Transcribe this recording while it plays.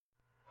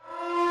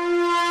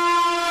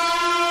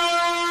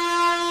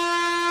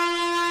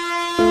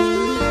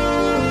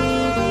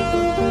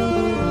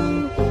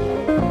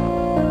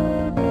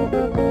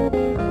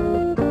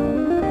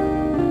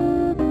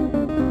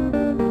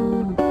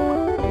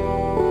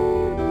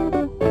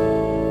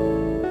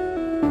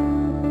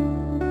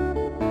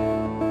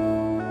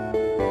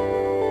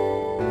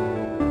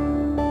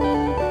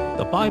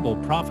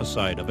Bible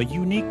prophesied of a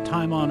unique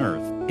time on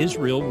earth.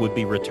 Israel would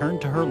be returned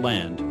to her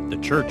land, the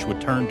church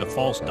would turn to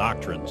false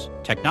doctrines,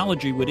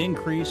 technology would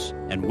increase,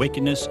 and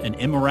wickedness and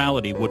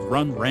immorality would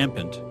run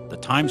rampant. The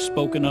time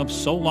spoken of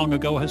so long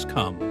ago has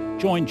come.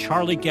 Join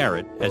Charlie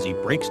Garrett as he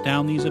breaks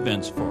down these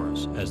events for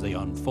us as they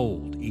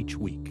unfold each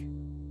week.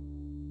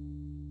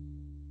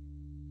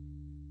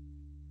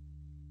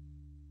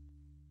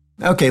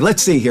 Okay,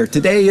 let's see here.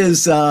 Today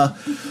is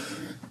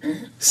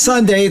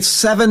Sunday. It's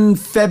 7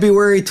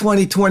 February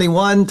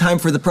 2021. Time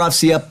for the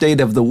prophecy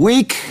update of the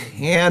week.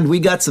 And we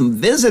got some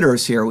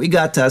visitors here. We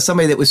got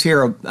somebody that was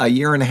here a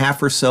year and a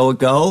half or so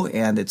ago,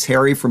 and it's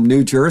Harry from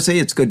New Jersey.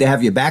 It's good to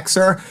have you back,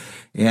 sir.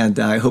 And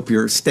I hope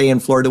your stay in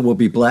Florida will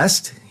be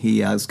blessed. He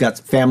has got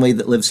family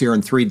that lives here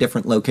in 3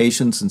 different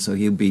locations, and so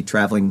he'll be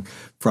traveling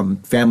from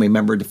family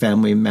member to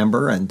family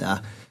member. And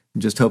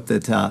just hope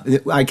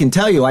that I can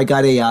tell you, I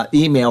got a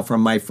email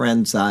from my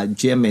friends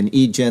Jim and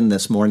Egen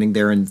this morning.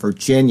 They're in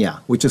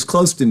Virginia, which is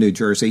close to New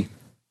Jersey.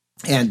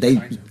 And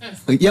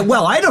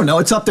well, I don't know.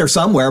 It's up there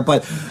somewhere,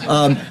 but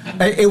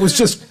it was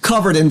just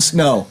covered in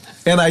snow.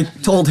 And I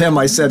told him,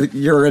 I said,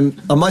 you're in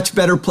a much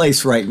better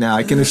place right now.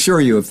 I can assure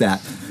you of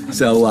that.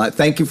 So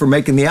thank you for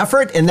making the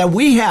effort. And then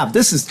we have,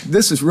 this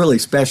is really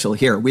special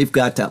here. We've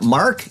got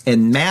Mark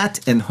and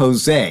Matt and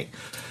Jose.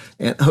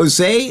 And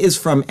Jose is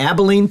from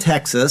Abilene,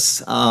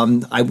 Texas.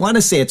 I want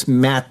to say it's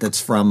Matt that's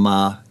from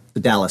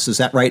Dallas. Is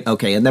that right?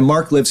 Okay. And then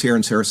Mark lives here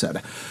in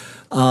Sarasota.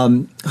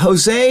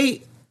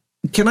 Jose,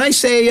 can I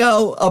say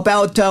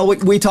about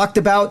what we talked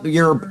about,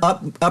 your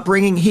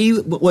upbringing? He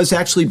was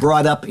actually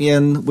brought up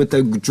with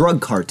the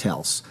drug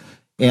cartels.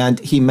 And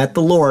he met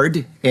the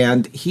Lord,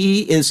 and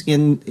he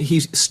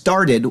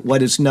started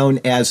what is known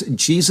as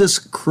Jesus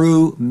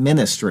Crew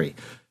Ministry.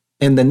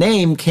 And the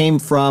name came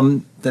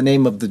from the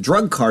name of the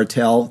drug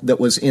cartel that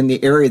was in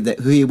the area that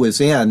he was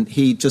in.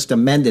 He just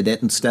amended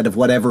it instead of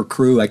whatever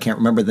crew. I can't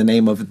remember the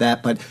name of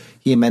that, but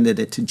he amended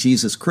it to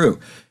Jesus Crew.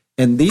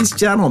 And these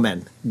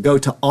gentlemen go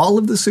to all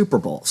of the Super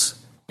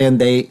Bowls, and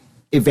they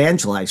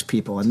evangelize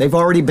people. And they've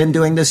already been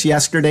doing this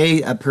yesterday.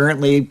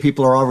 Apparently,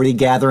 people are already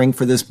gathering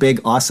for this big,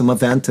 awesome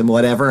event and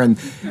whatever. And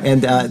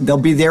they'll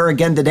be there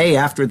again today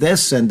after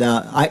this. And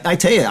I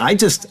tell you,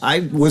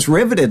 I was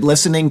riveted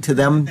listening to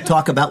them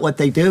talk about what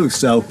they do.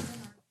 So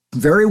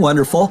very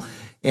wonderful.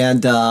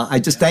 And I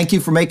just thank you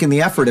for making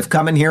the effort of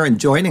coming here and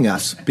joining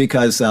us,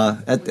 because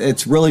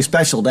it's really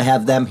special to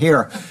have them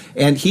here.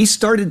 And he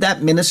started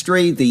that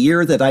ministry the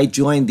year that I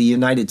joined the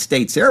United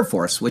States Air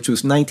Force, which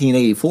was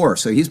 1984.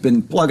 So he's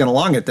been plugging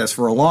along at this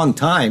for a long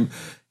time.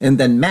 And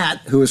then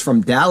Matt, who is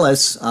from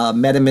Dallas,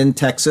 met him in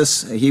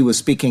Texas. He was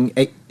speaking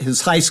at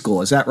his high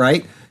school. Is that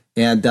right?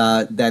 And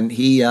then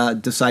he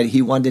decided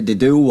he wanted to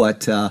do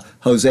what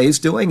Jose's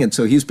doing. And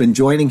so he's been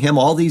joining him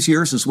all these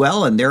years as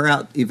well. And they're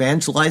out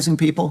evangelizing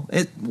people.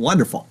 It's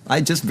wonderful.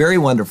 Just very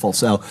wonderful.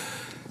 So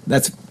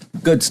that's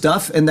good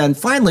stuff. And then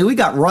finally, we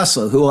got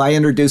Russell, who I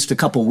introduced a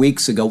couple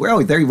weeks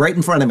ago. They're right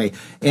in front of me.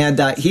 And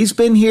he's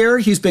been here.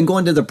 He's been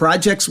going to the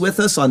projects with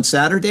us on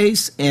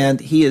Saturdays. And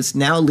he is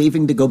now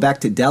leaving to go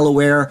back to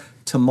Delaware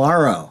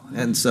tomorrow.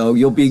 And so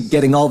you'll be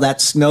getting all that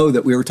snow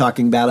that we were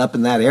talking about up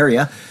in that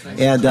area.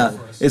 And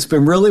it's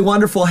been really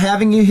wonderful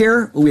having you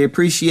here. We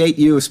appreciate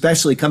you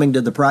especially coming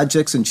to the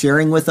projects and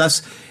sharing with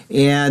us.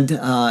 And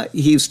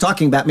he's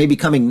talking about maybe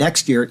coming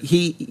next year.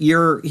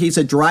 He's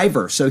a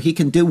driver, so he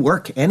can do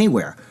work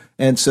anywhere.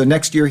 And so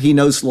next year he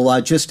knows the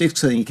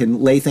logistics, and he can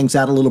lay things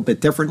out a little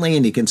bit differently,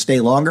 and he can stay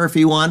longer if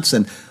he wants,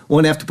 and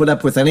won't have to put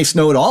up with any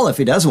snow at all if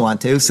he doesn't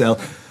want to. So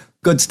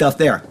good stuff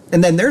there.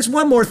 And then there's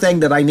one more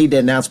thing that I need to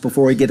announce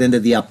before we get into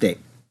the update,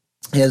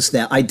 is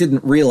that I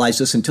didn't realize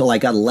this until I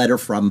got a letter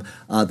from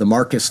the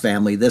Marcus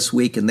family this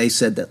week, and they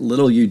said that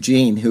little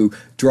Eugene, who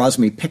draws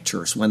me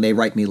pictures when they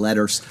write me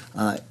letters,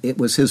 it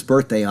was his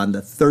birthday on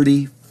the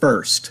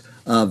 31st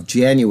of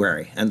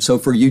January. And so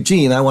for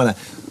Eugene, I want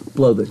to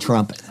blow the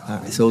trumpet. All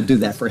right, so we'll do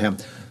that for him.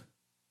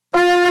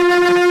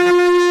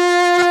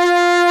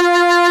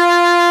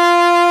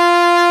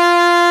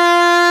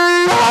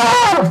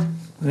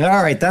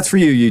 All right, that's for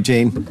you,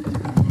 Eugene.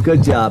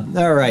 Good job.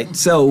 All right,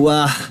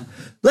 so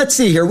let's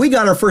see here. We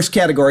got our first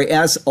category,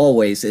 as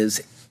always,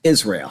 is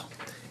Israel.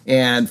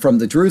 And from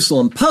the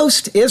Jerusalem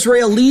Post,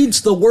 Israel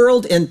leads the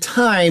world in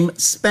time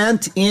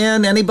spent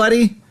in,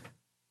 anybody?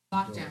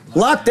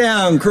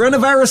 Lockdown,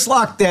 coronavirus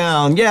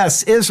lockdown.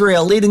 Yes,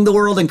 Israel, leading the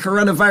world in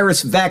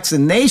coronavirus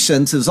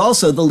vaccinations, is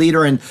also the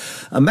leader in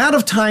amount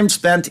of time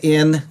spent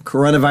in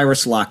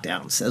coronavirus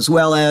lockdowns, as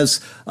well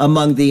as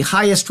among the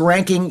highest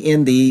ranking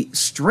in the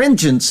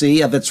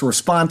stringency of its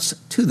response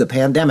to the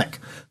pandemic.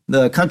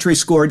 The country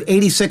scored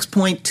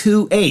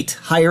 86.28,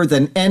 higher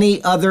than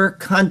any other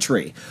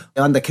country,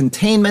 on the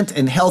Containment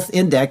and Health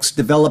Index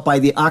developed by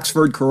the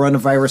Oxford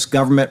Coronavirus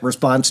Government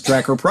Response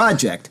Tracker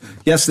Project.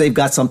 Yes, they've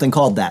got something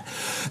called that.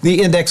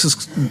 The index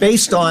is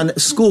based on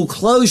school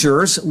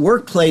closures,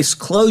 workplace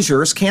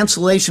closures,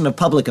 cancellation of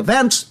public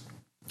events,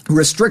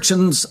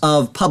 restrictions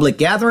of public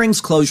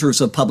gatherings, closures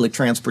of public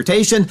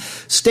transportation,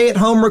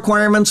 stay-at-home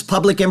requirements,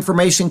 public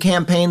information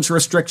campaigns,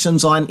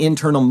 restrictions on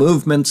internal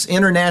movements,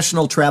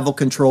 international travel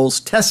controls,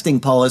 testing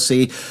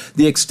policy,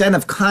 the extent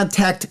of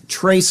contact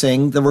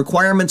tracing, the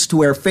requirements to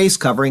wear face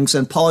coverings,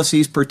 and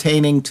policies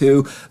pertaining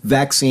to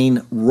vaccine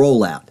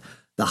rollout.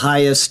 The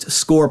highest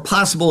score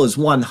possible is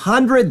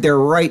 100. They're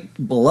right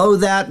below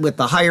that, with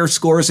the higher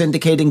scores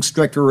indicating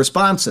stricter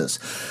responses.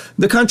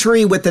 The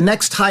country with the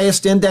next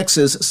highest index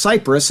is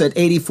Cyprus at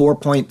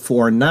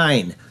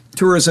 84.49.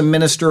 Tourism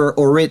Minister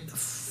Orit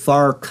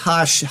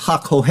Farkash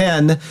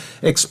Hakohen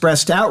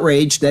expressed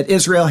outrage that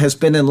Israel has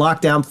been in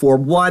lockdown for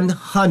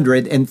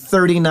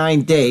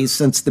 139 days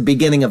since the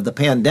beginning of the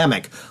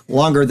pandemic,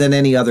 longer than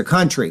any other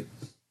country.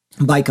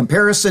 By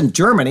comparison,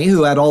 Germany,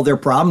 who had all their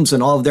problems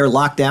and all of their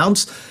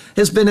lockdowns,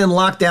 has been in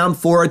lockdown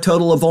for a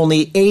total of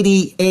only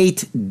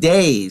 88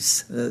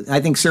 days. I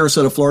think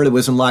Sarasota, Florida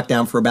was in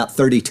lockdown for about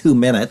 32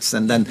 minutes,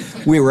 and then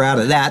we were out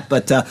of that.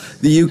 But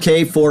the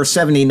UK for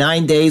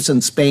 79 days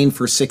and Spain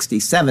for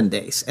 67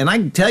 days. And I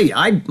can tell you,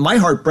 my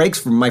heart breaks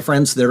for my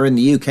friends that are in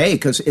the UK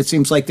because it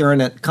seems like they're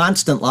in a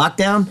constant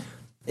lockdown.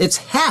 It's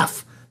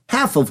half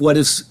of what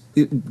is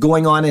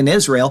going on in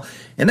Israel.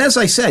 And as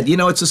I said,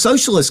 it's a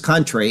socialist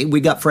country. We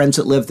got friends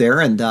that live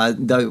there, and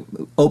they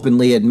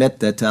openly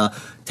admit that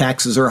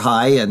taxes are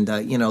high. And,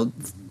 I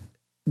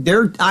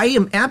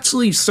am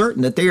absolutely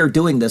certain that they are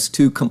doing this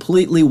to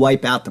completely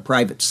wipe out the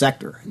private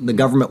sector. The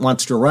government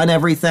wants to run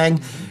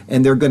everything,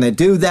 and they're going to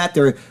do that.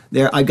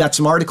 I've got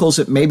some articles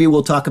that maybe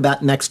we'll talk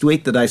about next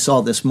week that I saw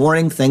this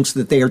morning, things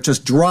that they are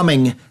just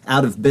drumming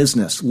out of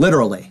business,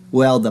 literally.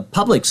 Well, the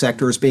public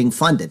sector is being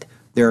funded.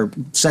 They're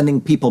sending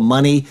people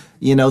money,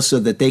 so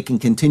that they can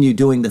continue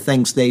doing the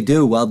things they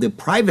do. While the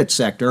private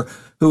sector,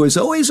 who is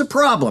always a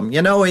problem,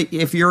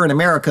 if you're in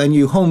America and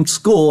you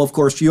homeschool, of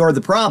course, you're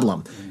the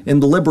problem. In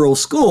the liberal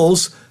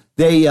schools,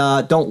 they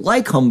don't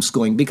like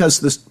homeschooling because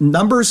the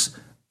numbers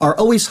are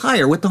always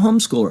higher with the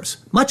homeschoolers,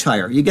 much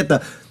higher. You get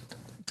the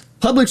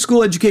public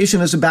school education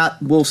is about,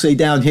 we'll say,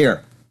 down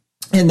here.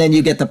 And then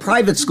you get the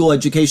private school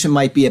education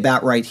might be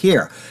about right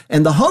here.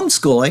 And the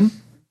homeschooling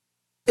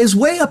is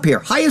way up here,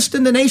 highest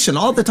in the nation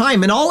all the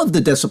time in all of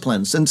the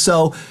disciplines. And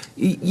so,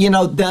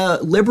 the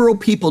liberal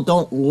people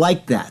don't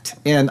like that.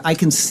 And I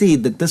can see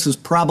that this is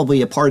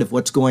probably a part of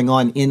what's going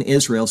on in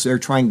Israel. So they're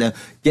trying to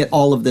get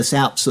all of this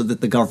out so that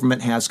the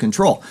government has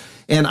control.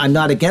 And I'm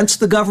not against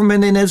the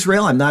government in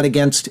Israel. I'm not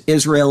against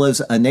Israel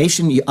as a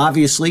nation.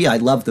 Obviously, I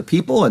love the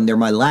people, and they're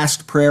my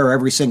last prayer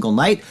every single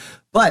night.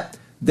 But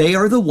they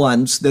are the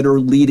ones that are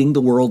leading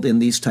the world in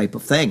these type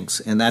of things.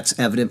 And that's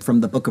evident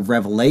from the book of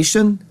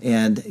Revelation.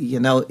 And,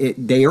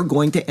 they are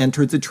going to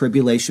enter the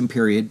tribulation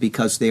period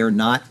because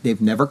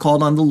they've never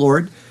called on the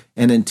Lord.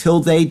 And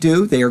until they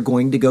do, they are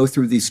going to go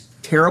through these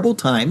terrible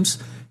times.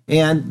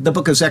 And the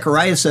book of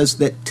Zechariah says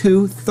that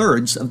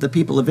 2/3 of the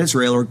people of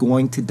Israel are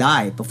going to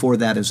die before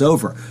that is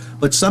over.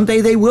 But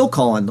someday they will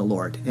call on the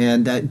Lord.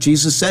 And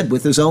Jesus said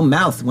with his own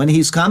mouth when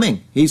he's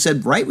coming, he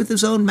said right with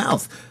his own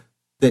mouth,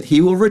 that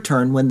he will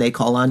return when they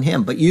call on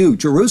him. But you,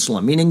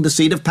 Jerusalem, meaning the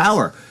seat of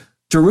power,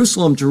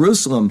 Jerusalem,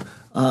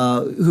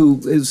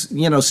 who is,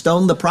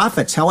 stoned the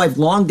prophets, how I've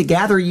longed to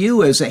gather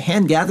you as a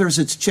hen gathers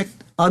its chick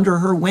under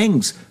her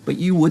wings, but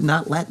you would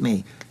not let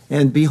me.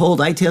 And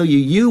behold, I tell you,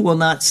 you will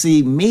not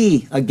see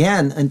me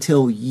again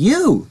until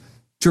you,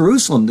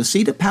 Jerusalem, the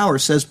seat of power,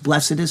 says,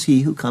 blessed is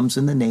he who comes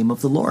in the name of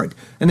the Lord.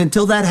 And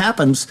until that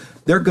happens,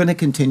 they're going to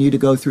continue to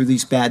go through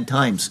these bad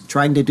times,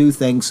 trying to do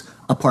things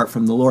apart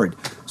from the Lord.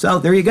 So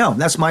there you go.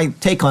 That's my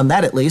take on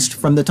that, at least,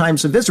 from the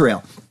Times of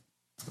Israel.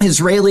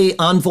 Israeli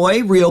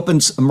envoy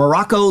reopens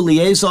Morocco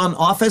liaison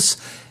office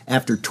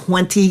after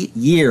 20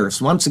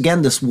 years. Once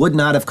again, this would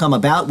not have come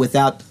about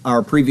without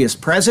our previous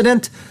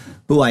president,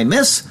 who I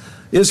miss.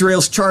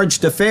 Israel's chargé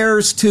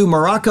d'affaires to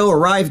Morocco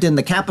arrived in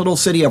the capital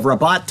city of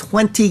Rabat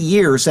 20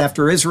 years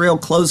after Israel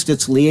closed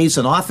its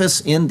liaison office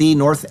in the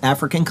North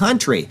African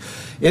country.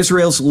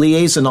 Israel's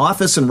liaison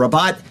office in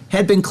Rabat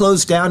had been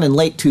closed down in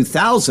late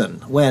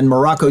 2000 when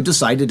Morocco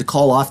decided to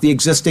call off the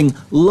existing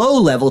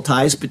low-level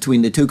ties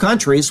between the two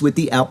countries with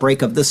the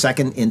outbreak of the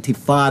Second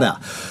Intifada.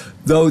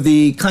 Though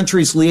the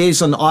country's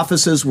liaison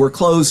offices were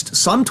closed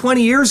some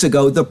 20 years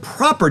ago, the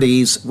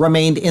properties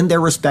remained in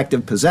their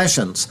respective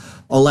possessions,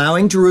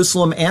 allowing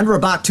Jerusalem and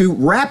Rabat to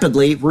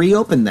rapidly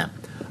reopen them.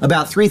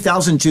 About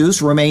 3,000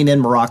 Jews remain in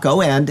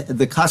Morocco, and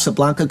the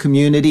Casablanca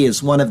community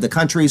is one of the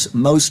country's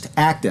most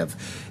active.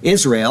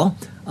 Israel,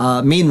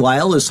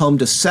 meanwhile, is home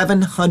to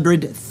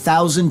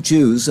 700,000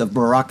 Jews of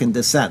Moroccan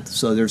descent.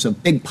 So there's a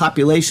big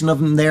population of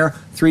them there,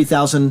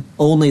 3,000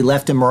 only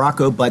left in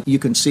Morocco, but you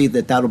can see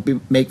that that'll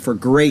make for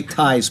great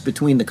ties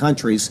between the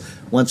countries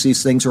once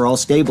these things are all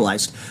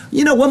stabilized.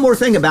 One more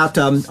thing about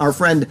our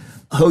friend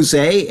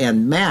Jose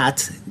and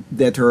Matt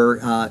that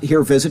are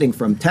here visiting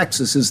from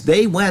Texas is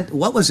they went,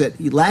 what was it,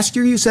 last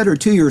year you said, or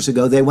 2 years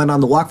ago, they went on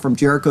the walk from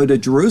Jericho to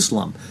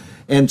Jerusalem.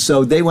 And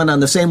so they went on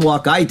the same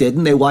walk I did,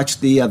 and they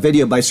watched the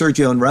video by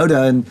Sergio and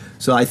Rhoda, and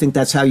so I think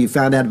that's how you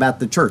found out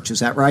about the church. Is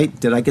that right?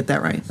 Did I get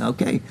that right?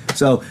 Okay.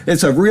 So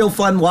it's a real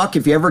fun walk.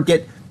 If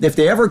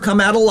they ever come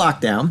out of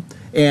lockdown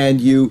and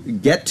you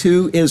get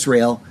to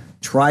Israel,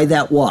 try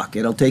that walk.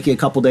 It'll take you a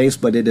couple days,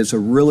 but it is a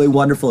really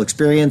wonderful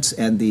experience,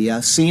 and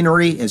the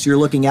scenery as you're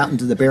looking out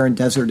into the barren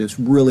desert is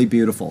really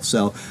beautiful.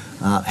 So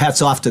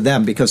hats off to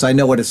them, because I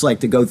know what it's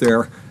like to go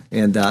there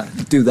and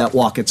do that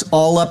walk. It's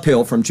all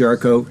uphill from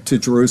Jericho to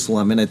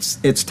Jerusalem, and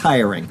it's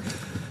tiring,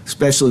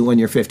 especially when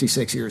you're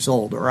 56 years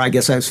old, or I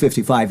guess I was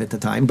 55 at the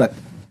time. But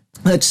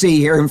let's see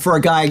here. And for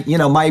a guy,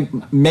 my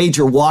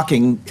major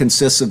walking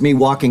consists of me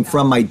walking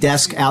from my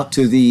desk out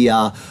to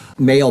the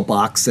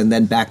mailbox and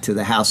then back to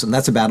the house. And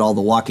that's about all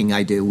the walking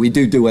I do. We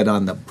do it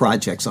on the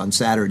projects on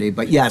Saturday.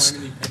 But yes,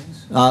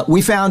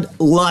 we found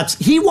lots.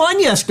 He won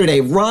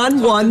yesterday.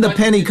 Ron won the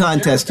penny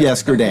contest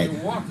yesterday.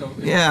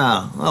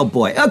 Yeah. Oh,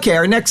 boy. Okay,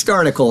 our next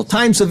article,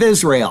 Times of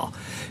Israel.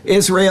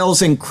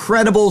 Israel's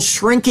incredible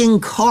shrinking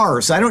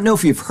cars. I don't know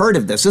if you've heard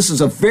of this. This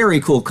is a very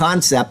cool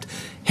concept.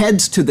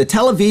 Heads to the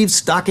Tel Aviv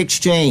Stock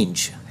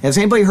Exchange. Has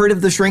anybody heard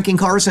of the shrinking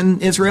cars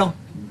in Israel?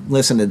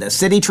 Listen to this.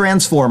 City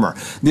Transformer,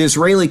 the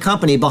Israeli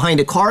company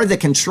behind a car that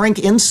can shrink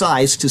in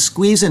size to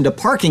squeeze into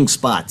parking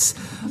spots,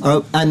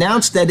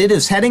 announced that it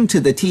is heading to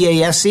the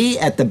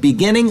TASE at the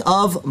beginning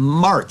of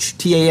March.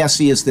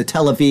 TASE is the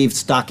Tel Aviv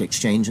Stock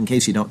Exchange, in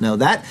case you don't know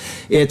that.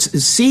 Its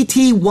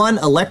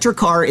CT1 electric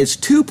car is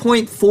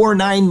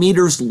 2.49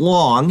 meters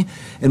long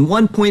and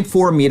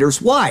 1.4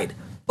 meters wide,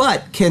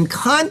 but can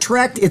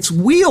contract its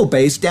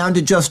wheelbase down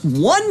to just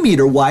 1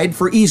 meter wide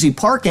for easy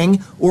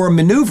parking or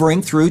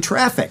maneuvering through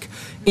traffic.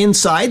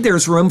 Inside,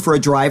 there's room for a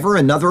driver,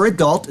 another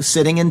adult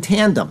sitting in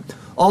tandem.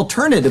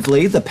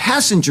 Alternatively, the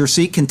passenger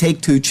seat can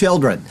take 2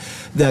 children.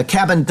 The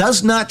cabin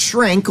does not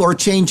shrink or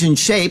change in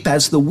shape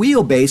as the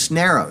wheelbase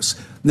narrows.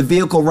 The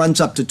vehicle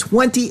runs up to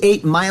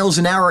 28 miles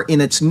an hour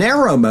in its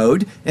narrow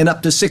mode and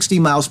up to 60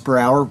 miles per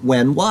hour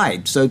when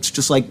wide. So it's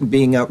just like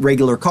being a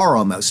regular car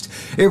almost.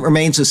 It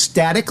remains a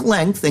static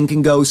length and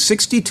can go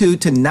 62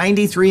 to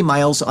 93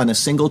 miles on a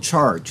single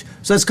charge.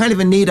 So that's kind of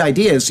a neat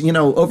idea.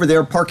 Over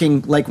there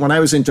parking, like when I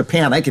was in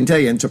Japan, I can tell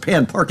you in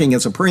Japan parking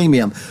is a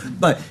premium.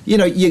 But,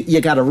 you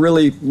got to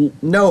really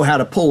know how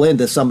to pull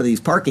into some of these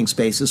parking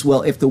spaces.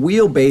 Well, if the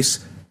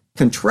wheelbase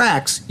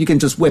contracts, you can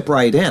just whip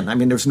right in. I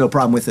mean, there's no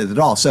problem with it at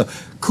all. So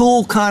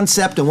cool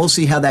concept, and we'll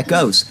see how that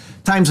goes.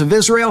 Times of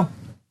Israel.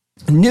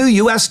 New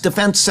U.S.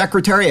 Defense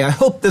Secretary, I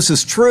hope this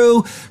is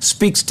true,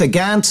 speaks to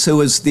Gantz, who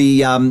is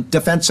the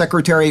Defense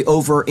Secretary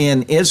over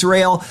in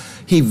Israel.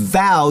 He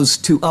vows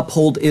to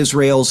uphold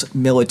Israel's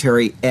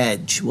military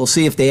edge. We'll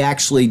see if they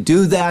actually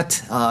do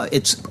that.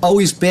 It's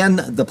always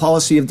been the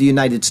policy of the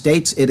United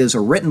States. It is a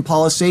written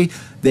policy.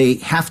 They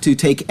have to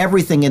take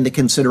everything into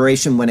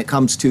consideration when it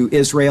comes to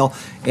Israel,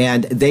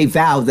 and they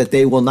vow that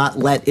they will not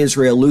let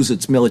Israel lose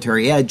its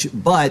military edge.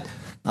 But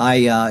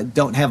I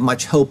don't have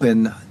much hope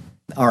in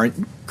our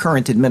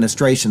current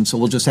administration, so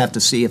we'll just have to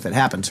see if it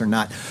happens or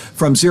not.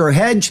 From Zero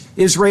Hedge,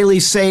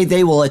 Israelis say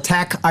they will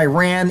attack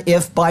Iran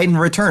if Biden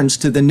returns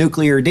to the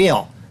nuclear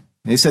deal.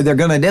 They said they're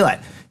going to do it.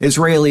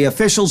 Israeli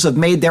officials have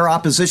made their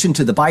opposition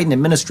to the Biden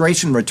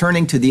administration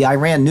returning to the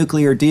Iran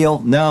nuclear deal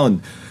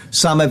known.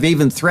 Some have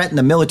even threatened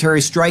a military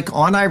strike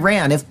on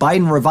Iran if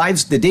Biden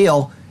revives the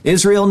deal.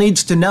 Israel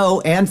needs to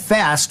know, and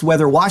fast,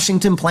 whether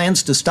Washington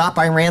plans to stop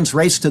Iran's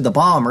race to the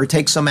bomb or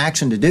take some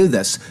action to do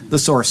this, the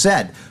source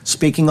said,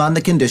 speaking on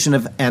the condition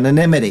of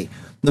anonymity.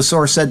 The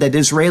source said that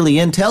Israeli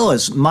intel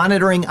is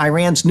monitoring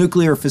Iran's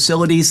nuclear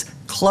facilities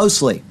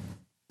closely.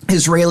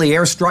 Israeli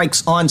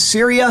airstrikes on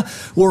Syria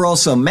were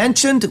also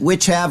mentioned,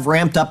 which have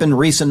ramped up in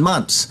recent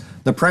months.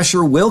 The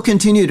pressure will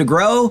continue to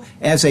grow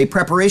as a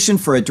preparation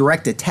for a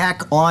direct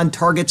attack on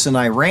targets in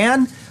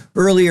Iran.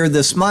 Earlier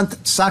this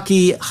month,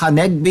 Saki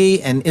Hanegbi,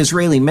 an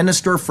Israeli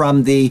minister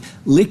from the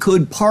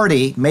Likud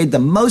party, made the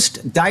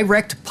most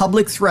direct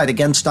public threat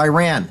against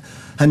Iran.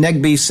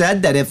 Hanegbi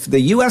said that if the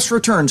U.S.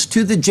 returns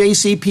to the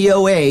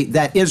JCPOA,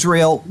 that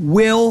Israel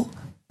will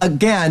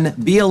again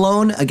be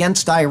alone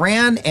against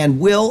Iran and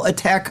will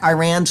attack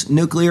Iran's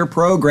nuclear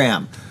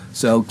program.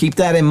 So keep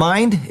that in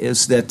mind,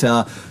 is that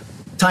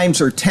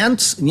times are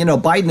tense.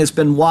 Biden has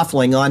been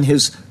waffling on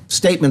his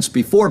statements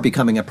before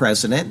becoming a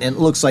president, and it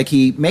looks like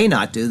he may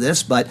not do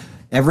this, but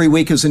every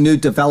week is a new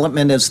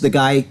development as the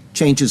guy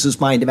changes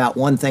his mind about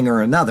one thing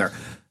or another.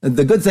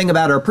 The good thing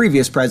about our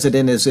previous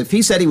president is if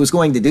he said he was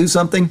going to do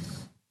something,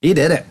 he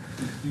did it.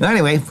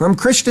 Anyway, from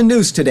Christian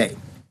News today,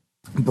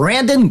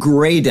 Brandon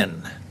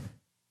Graydon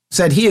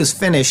said he has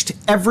finished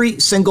every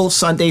single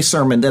Sunday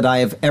sermon that I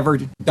have ever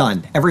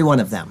done, every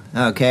one of them.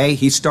 Okay,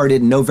 he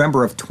started in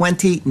November of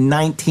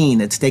 2019.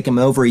 It's taken him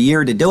over a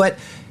year to do it.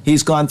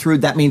 He's gone through,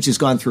 that means he's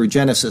gone through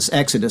Genesis,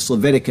 Exodus,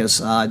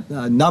 Leviticus,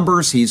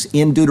 Numbers. He's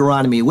in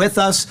Deuteronomy with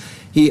us.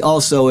 He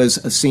also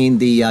has seen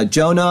the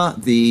Jonah,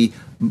 the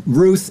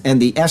Ruth, and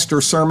the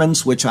Esther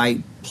sermons, which I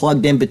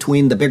plugged in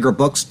between the bigger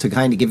books to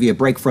kind of give you a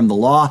break from the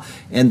law.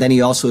 And then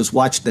he also has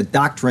watched the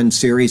Doctrine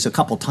series a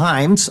couple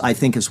times, I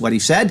think is what he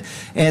said.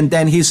 And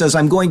then he says,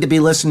 I'm going to be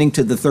listening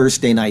to the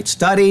Thursday night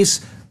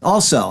studies.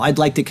 Also, I'd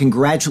like to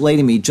congratulate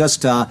him.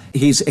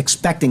 He's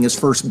expecting his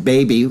first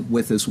baby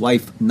with his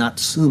wife,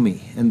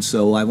 Natsumi. And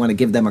so I want to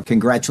give them a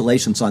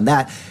congratulations on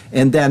that.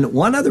 And then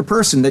one other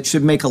person that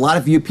should make a lot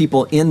of you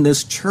people in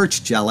this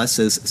church jealous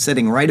is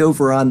sitting right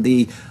over on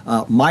the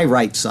my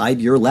right side,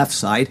 your left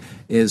side,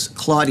 is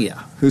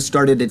Claudia, who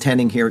started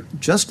attending here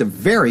just a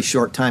very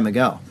short time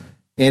ago.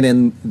 And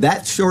in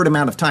that short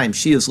amount of time,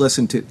 she has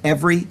listened to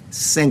every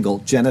single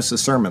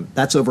Genesis sermon.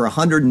 That's over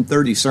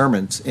 130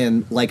 sermons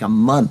in like a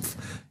month.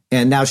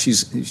 And now she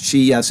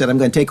said, I'm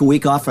going to take a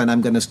week off and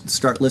I'm going to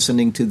start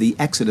listening to the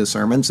Exodus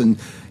sermons. And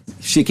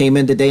she came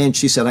in today and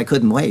she said, I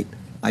couldn't wait.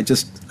 I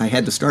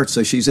had to start.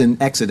 So she's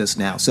in Exodus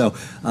now. So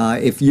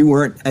if you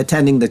weren't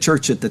attending the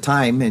church at the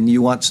time and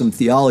you want some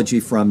theology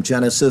from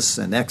Genesis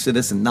and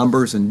Exodus and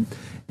Numbers and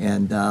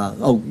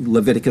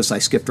Leviticus, I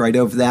skipped right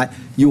over that,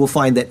 you will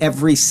find that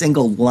every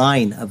single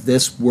line of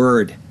this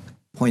word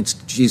points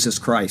to Jesus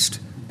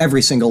Christ.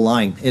 Every single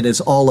line. It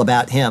is all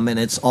about him, and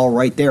it's all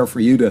right there for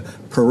you to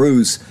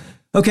peruse.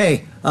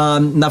 Okay,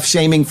 enough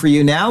shaming for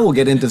you now. We'll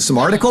get into some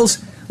articles.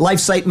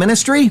 LifeSite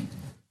Ministry.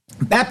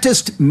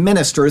 Baptist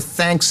minister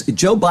thanks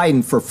Joe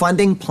Biden for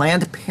funding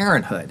Planned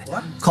Parenthood.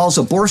 Calls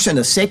abortion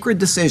a sacred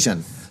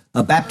decision.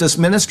 A Baptist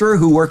minister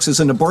who works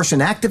as an abortion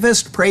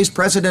activist praised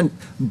President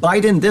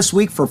Biden this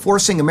week for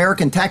forcing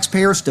American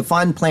taxpayers to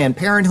fund Planned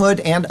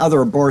Parenthood and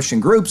other abortion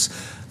groups.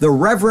 The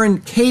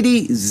Reverend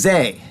Katie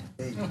Zay.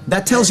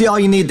 That tells you all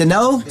you need to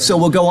know, so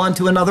we'll go on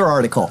to another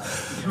article.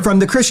 From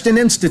the Christian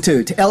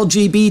Institute,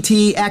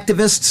 LGBT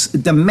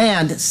activists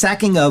demand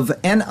sacking of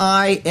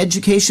NI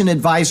education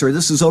advisor,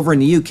 this is over in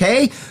the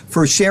UK,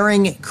 for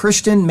sharing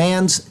Christian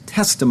man's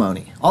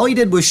testimony. All he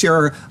did was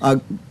share a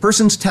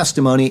person's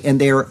testimony, and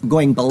they're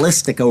going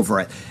ballistic over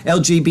it.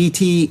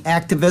 LGBT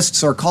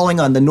activists are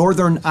calling on the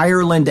Northern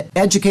Ireland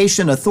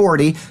Education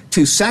Authority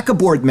to sack a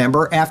board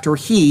member after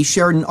he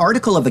shared an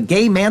article of a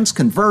gay man's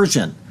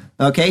conversion.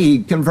 Okay,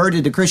 he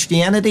converted to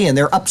Christianity, and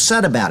they're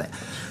upset about it.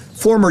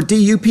 Former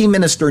DUP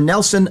minister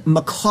Nelson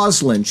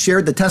McCausland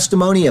shared the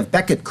testimony of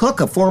Beckett Cook,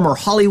 a former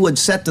Hollywood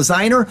set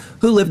designer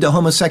who lived a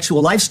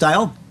homosexual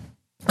lifestyle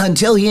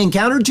until he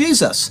encountered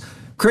Jesus.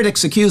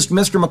 Critics accused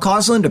Mr.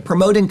 McCausland of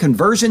promoting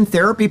conversion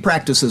therapy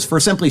practices for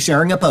simply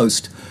sharing a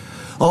post.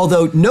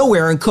 Although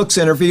nowhere in Cook's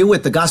interview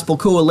with the Gospel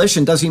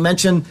Coalition does he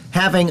mention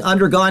having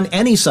undergone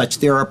any such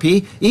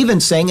therapy,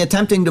 even saying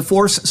attempting to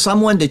force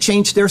someone to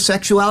change their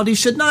sexuality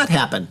should not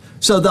happen.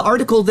 So the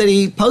article that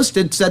he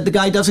posted said the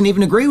guy doesn't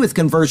even agree with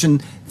conversion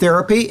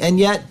therapy, and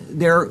yet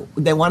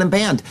they want him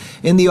banned.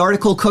 In the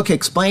article, Cook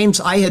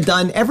explains, I had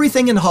done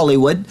everything in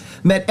Hollywood,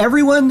 met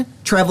everyone,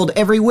 traveled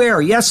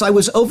everywhere. Yes, I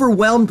was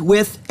overwhelmed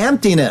with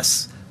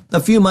emptiness. A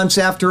few months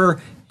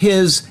after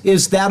his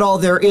 "Is That All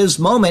There Is"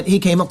 moment, he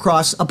came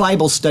across a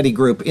Bible study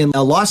group in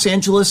a Los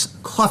Angeles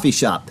coffee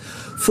shop.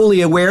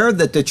 Fully aware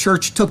that the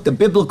church took the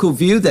biblical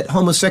view that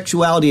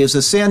homosexuality is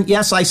a sin.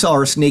 Yes, I saw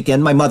her sneak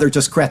in. My mother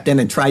just crept in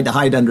and tried to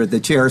hide under the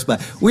chairs,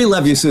 but we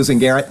love you, Susan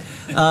Garrett.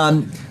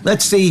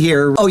 Let's see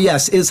here. Oh,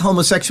 yes, is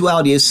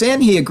homosexuality a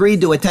sin? He agreed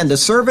to attend a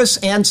service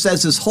and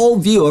says his whole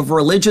view of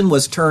religion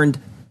was turned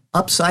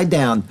upside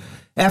down.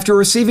 After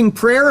receiving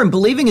prayer and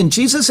believing in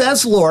Jesus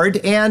as Lord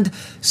and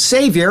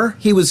Savior,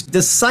 he was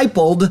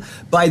discipled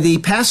by the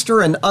pastor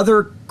and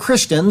other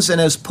Christians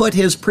and has put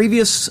his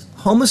previous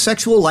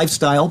homosexual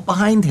lifestyle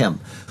behind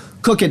him.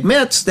 Cook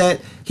admits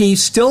that he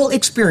still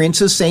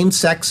experiences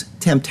same-sex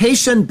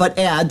temptation, but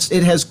adds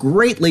it has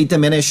greatly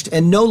diminished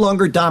and no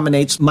longer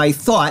dominates my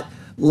thought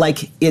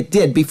like it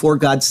did before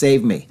God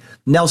saved me.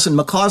 Nelson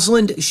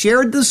McCausland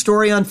shared the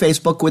story on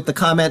Facebook with the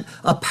comment,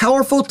 a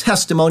powerful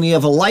testimony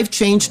of a life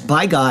changed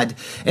by God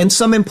and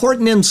some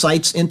important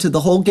insights into the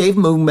whole gay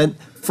movement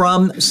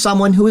from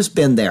someone who has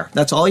been there.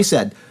 That's all he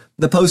said.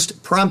 The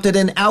post prompted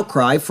an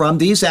outcry from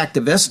these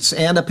activists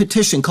and a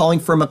petition calling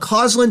for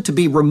McCausland to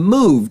be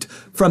removed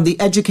from the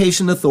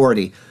Education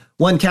Authority.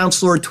 One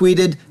counselor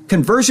tweeted,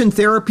 conversion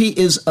therapy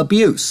is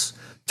abuse.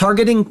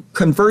 Targeting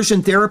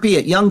conversion therapy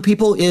at young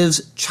people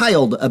is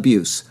child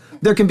abuse.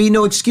 There can be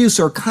no excuse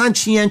or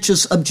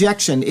conscientious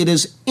objection. It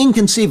is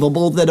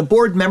inconceivable that a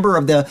board member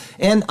of the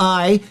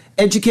NI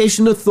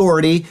Education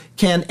Authority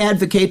can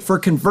advocate for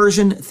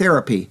conversion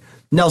therapy.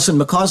 Nelson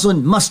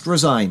McCausland must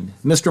resign.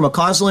 Mr.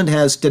 McCausland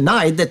has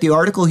denied that the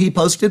article he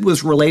posted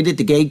was related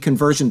to gay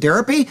conversion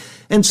therapy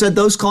and said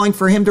those calling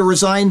for him to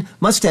resign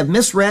must have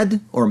misread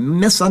or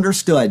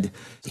misunderstood.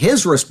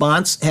 His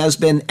response has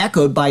been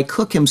echoed by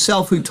Cook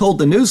himself, who told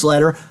the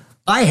newsletter,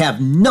 I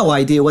have no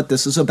idea what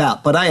this is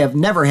about, but I have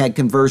never had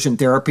conversion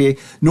therapy,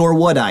 nor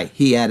would I,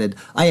 he added.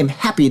 I am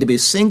happy to be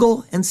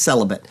single and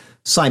celibate.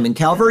 Simon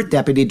Calvert,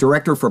 Deputy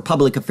Director for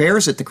Public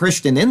Affairs at the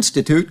Christian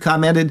Institute,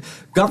 commented,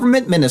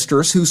 government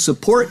ministers who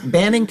support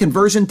banning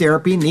conversion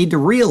therapy need to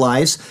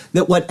realize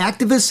that what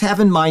activists have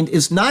in mind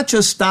is not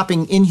just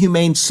stopping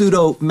inhumane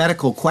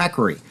pseudo-medical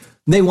quackery.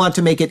 They want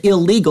to make it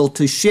illegal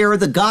to share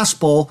the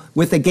gospel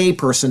with a gay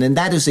person, and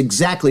that is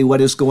exactly what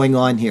is going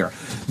on here.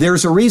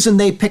 There's a reason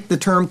they picked the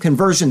term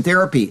conversion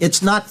therapy.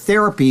 It's not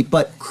therapy,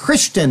 but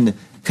Christian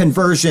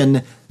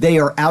conversion they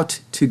are out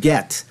to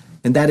get.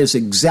 And that is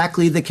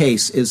exactly the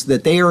case, is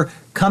that they are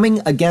coming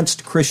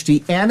against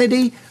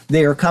Christianity.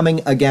 They are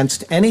coming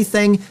against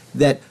anything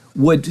that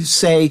would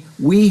say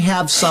we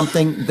have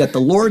something that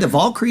the Lord of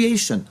all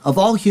creation, of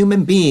all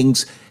human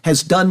beings,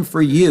 has done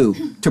for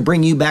you to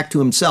bring you back to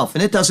himself.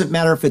 And it doesn't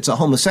matter if it's a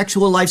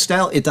homosexual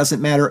lifestyle. It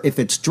doesn't matter if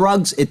it's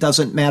drugs. It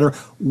doesn't matter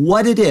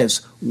what it is.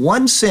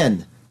 One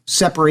sin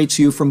separates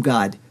you from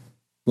God.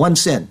 One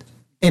sin.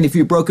 And if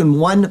you've broken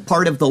one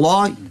part of the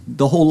law,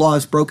 the whole law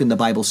is broken, the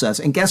Bible says.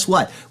 And guess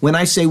what? When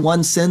I say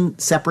one sin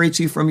separates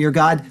you from your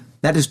God,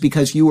 that is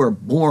because you were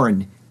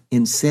born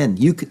in sin.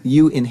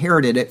 You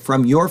inherited it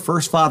from your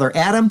first father,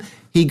 Adam.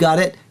 He got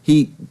it.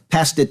 He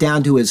passed it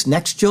down to his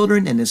next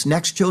children and his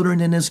next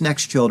children and his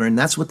next children.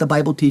 That's what the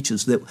Bible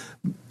teaches, that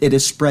it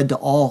is spread to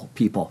all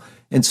people.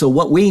 And so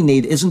what we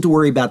need isn't to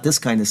worry about this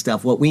kind of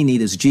stuff. What we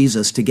need is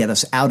Jesus to get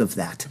us out of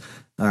that.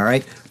 All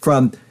right.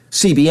 From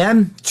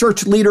CBN,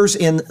 church leaders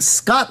in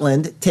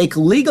Scotland take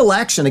legal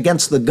action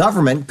against the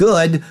government,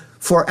 good,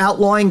 for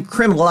outlawing,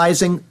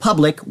 criminalizing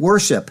public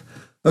worship.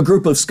 A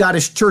group of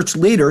Scottish church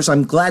leaders,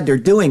 I'm glad they're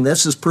doing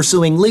this, is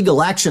pursuing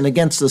legal action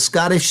against the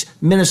Scottish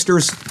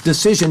minister's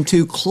decision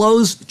to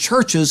close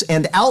churches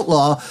and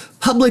outlaw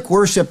public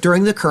worship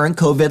during the current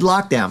COVID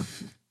lockdown.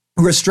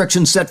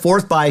 Restrictions set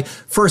forth by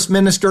First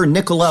Minister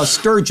Nicola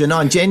Sturgeon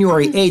on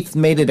January 8th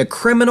made it a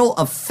criminal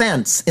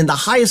offense in the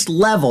highest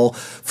level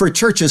for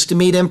churches to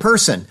meet in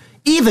person,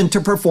 even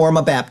to perform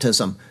a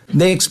baptism.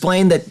 They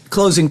explained that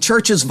closing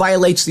churches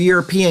violates the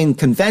European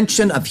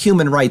Convention of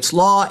Human Rights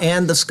Law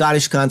and the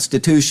Scottish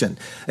Constitution.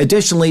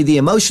 Additionally, the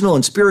emotional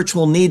and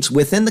spiritual needs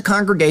within the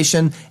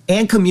congregation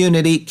and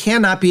community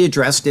cannot be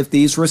addressed if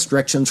these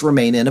restrictions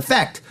remain in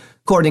effect.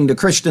 According to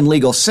Christian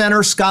Legal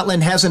Center,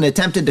 Scotland hasn't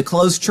attempted to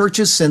close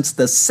churches since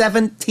the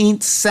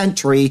 17th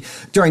century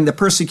during the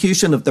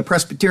persecution of the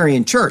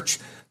Presbyterian Church.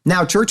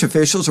 Now, church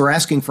officials are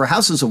asking for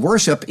houses of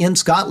worship in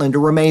Scotland to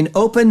remain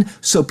open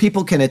so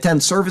people can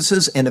attend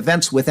services and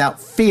events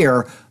without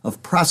fear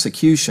of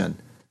prosecution.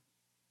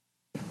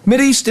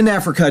 Mideast and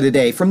Africa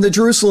today, from the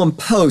Jerusalem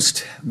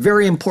Post,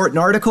 very important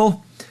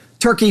article.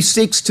 Turkey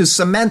seeks to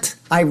cement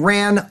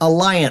Iran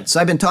alliance.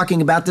 I've been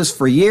talking about this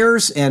for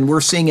years, and we're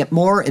seeing it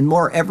more and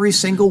more every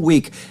single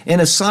week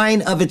in a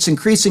sign of its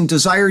increasing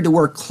desire to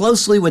work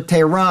closely with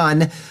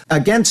Tehran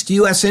against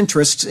U.S.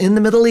 interests in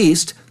the Middle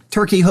East.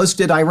 Turkey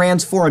hosted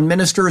Iran's foreign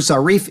minister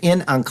Zarif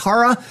in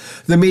Ankara.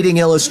 The meeting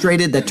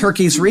illustrated that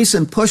Turkey's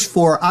recent push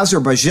for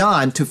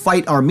Azerbaijan to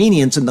fight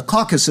Armenians in the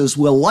Caucasus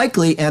will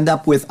likely end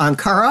up with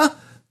Ankara,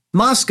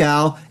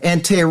 Moscow,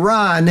 and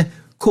Tehran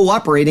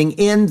cooperating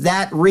in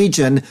that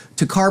region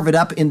to carve it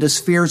up into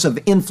spheres of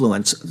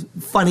influence.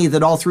 Funny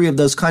that all three of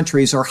those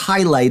countries are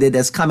highlighted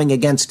as coming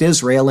against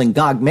Israel in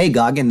Gog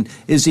Magog in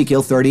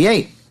Ezekiel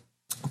 38.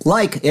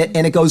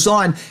 And it goes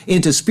on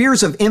into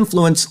spheres of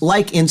influence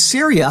like in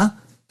Syria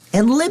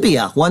and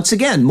Libya. Once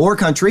again, more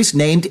countries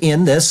named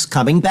in this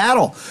coming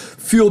battle.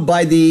 Fueled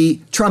by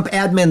the Trump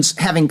admins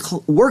having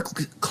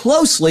worked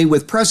closely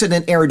with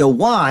President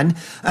Erdogan,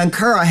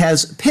 Ankara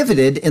has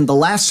pivoted in the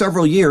last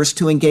several years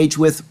to engage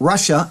with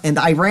Russia and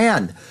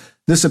Iran.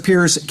 This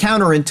appears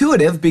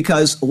counterintuitive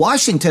because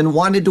Washington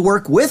wanted to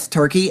work with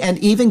Turkey and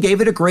even gave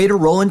it a greater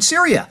role in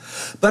Syria.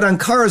 But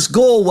Ankara's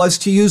goal was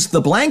to use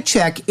the blank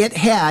check it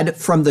had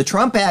from the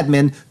Trump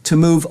admin to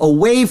move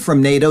away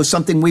from NATO,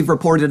 something we've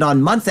reported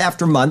on month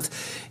after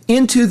month,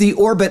 into the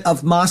orbit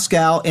of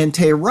Moscow and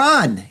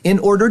Tehran in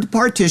order to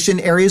partition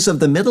areas of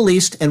the Middle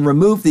East and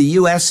remove the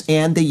U.S.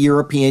 and the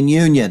European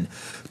Union.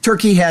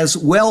 Turkey has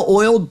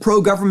well-oiled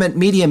pro-government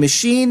media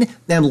machine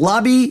and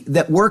lobby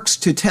that works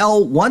to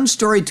tell one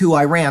story to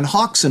Iran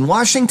hawks in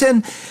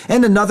Washington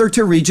and another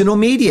to regional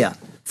media.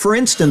 For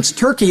instance,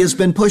 Turkey has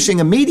been pushing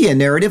a media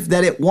narrative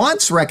that it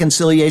wants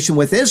reconciliation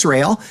with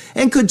Israel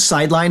and could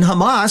sideline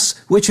Hamas,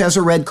 which has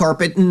a red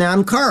carpet in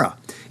Ankara.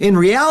 In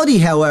reality,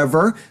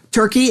 however,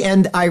 Turkey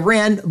and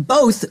Iran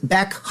both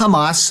back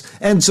Hamas,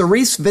 and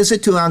Zarif's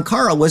visit to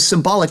Ankara was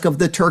symbolic of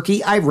the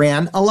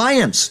Turkey-Iran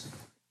alliance.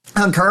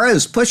 Ankara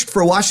has pushed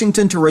for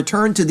Washington to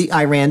return to the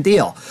Iran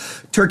deal.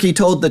 Turkey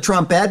told the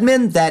Trump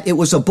admin that it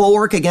was a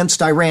bulwark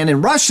against Iran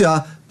and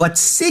Russia, but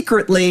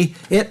secretly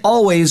it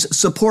always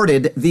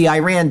supported the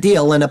Iran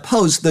deal and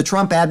opposed the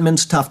Trump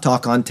admin's tough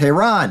talk on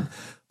Tehran.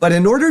 But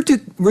in order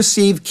to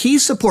receive key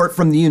support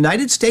from the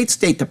United States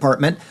State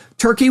Department,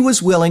 Turkey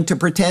was willing to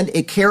pretend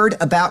it cared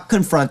about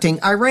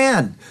confronting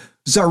Iran.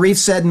 Zarif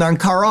said in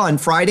Ankara on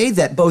Friday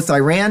that both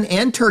Iran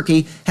and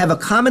Turkey have a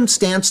common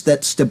stance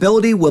that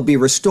stability will be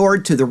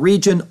restored to the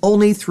region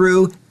only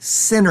through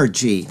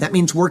synergy. That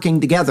means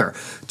working together.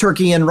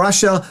 Turkey and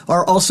Russia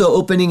are also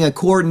opening a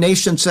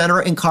coordination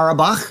center in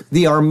Karabakh,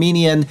 the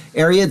Armenian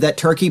area that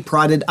Turkey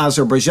prodded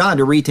Azerbaijan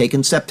to retake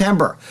in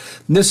September.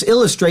 This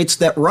illustrates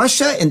that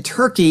Russia and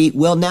Turkey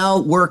will now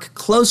work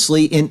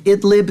closely in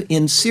Idlib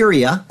in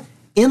Syria,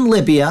 in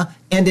Libya,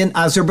 And in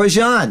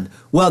Azerbaijan,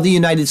 while the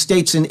United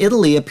States and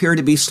Italy appear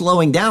to be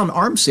slowing down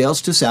arms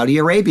sales to Saudi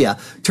Arabia,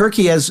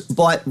 Turkey has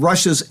bought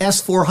Russia's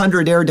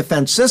S-400 air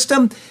defense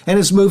system and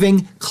is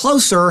moving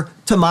closer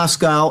to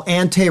Moscow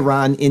and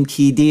Tehran in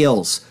key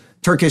deals.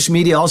 Turkish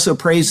media also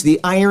praised the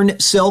Iron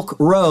Silk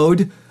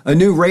Road, a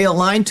new rail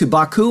line to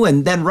Baku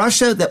and then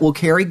Russia that will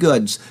carry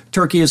goods.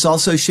 Turkey is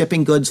also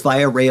shipping goods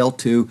via rail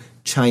to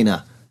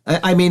China.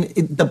 I mean,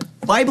 the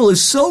Bible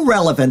is so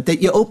relevant that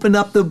you open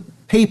up the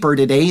paper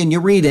today and you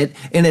read it,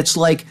 and it's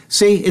like,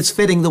 see, it's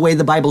fitting the way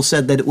the Bible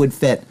said that it would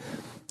fit.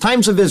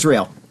 Times of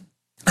Israel.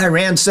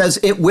 Iran says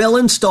it will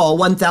install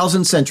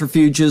 1,000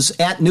 centrifuges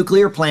at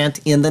nuclear plant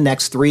in the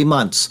next 3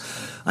 months.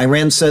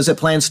 Iran says it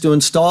plans to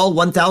install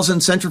 1,000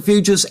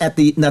 centrifuges at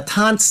the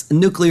Natanz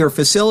nuclear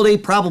facility,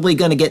 probably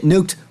going to get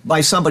nuked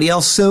by somebody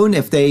else soon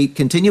if they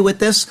continue with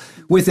this,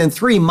 within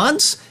 3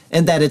 months,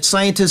 and that its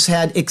scientists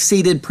had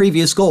exceeded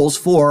previous goals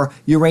for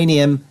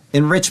uranium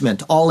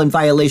enrichment, all in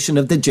violation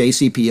of the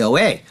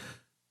JCPOA.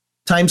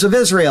 Times of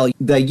Israel.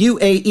 The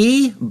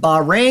UAE,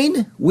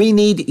 Bahrain, we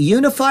need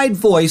unified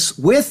voice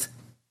with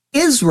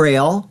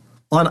Israel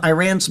on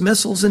Iran's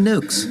missiles and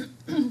nukes.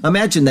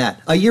 Imagine that.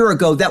 A year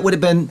ago, that would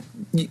have been,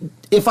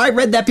 if I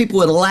read that, people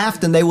would have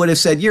laughed and they would have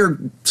said, you're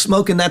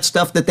smoking that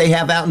stuff that they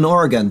have out in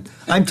Oregon.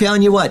 I'm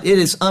telling you what, it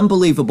is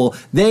unbelievable.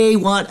 They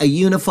want a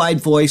unified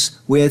voice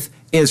with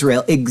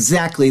Israel,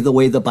 exactly the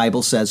way the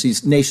Bible says.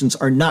 These nations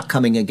are not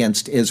coming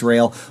against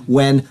Israel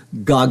when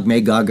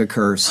Gog-Magog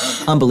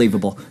occurs.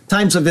 Unbelievable.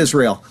 Times of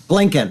Israel.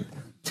 Blinken.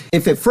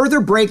 If it further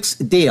breaks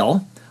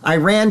deal,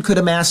 Iran could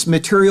amass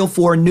material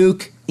for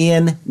nuke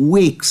in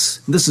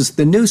weeks. This is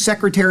the new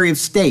Secretary of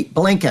State,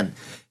 Blinken.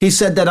 He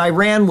said that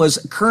Iran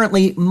was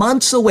currently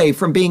months away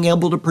from being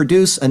able to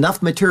produce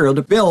enough material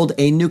to build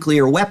a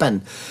nuclear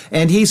weapon.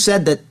 And he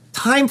said that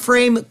time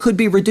frame could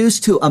be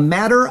reduced to a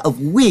matter of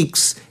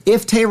weeks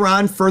if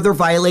Tehran further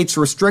violates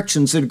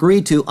restrictions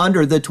agreed to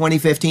under the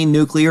 2015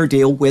 nuclear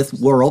deal with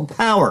world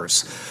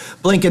powers.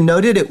 Blinken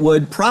noted it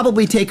would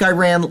probably take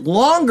Iran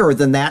longer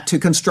than that to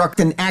construct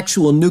an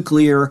actual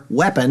nuclear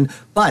weapon,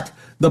 but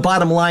the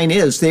bottom line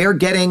is they are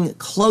getting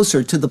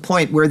closer to the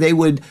point where they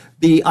would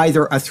be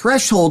either a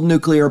threshold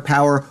nuclear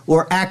power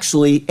or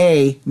actually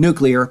a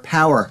nuclear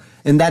power.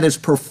 And that is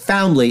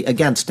profoundly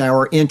against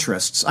our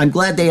interests. I'm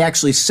glad they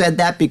actually said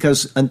that,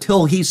 because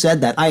until he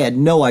said that, I had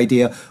no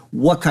idea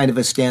what kind of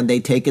a stand they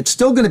take. It's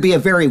still going to be a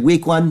very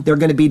weak one. They're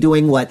going to be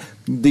doing what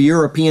the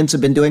Europeans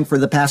have been doing for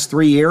the past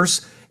 3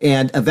 years.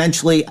 And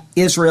eventually,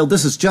 Israel,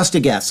 this is just a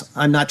guess.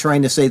 I'm not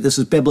trying to say this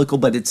is biblical,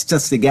 but it's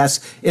just a guess.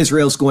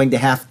 Israel's going to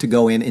have to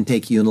go in and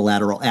take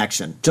unilateral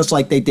action, just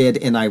like they did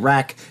in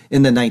Iraq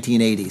in the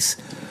 1980s.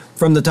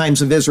 From the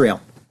Times of Israel.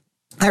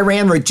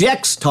 Iran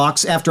rejects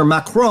talks after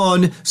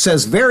Macron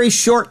says very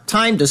short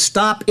time to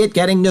stop it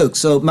getting nukes.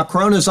 So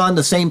Macron is on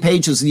the same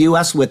page as the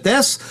U.S. with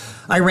this.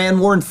 Iran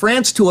warned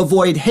France to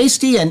avoid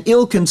hasty and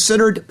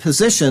ill-considered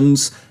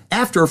positions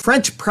after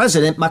French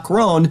President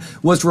Macron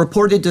was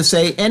reported to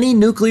say any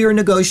nuclear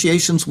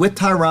negotiations with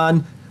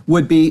Tehran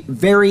would be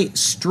very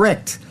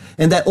strict,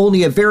 and that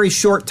only a very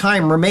short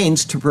time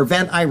remains to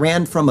prevent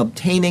Iran from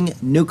obtaining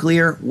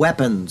nuclear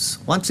weapons.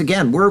 Once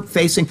again, we're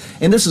facing,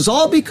 and this is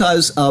all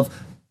because of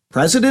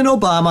President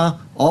Obama,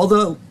 all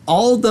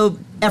the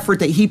effort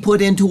that he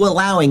put into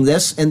allowing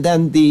this, and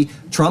then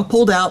Trump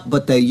pulled out,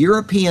 but the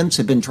Europeans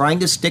have been trying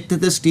to stick to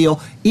this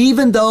deal,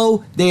 even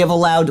though they have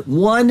allowed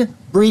one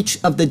breach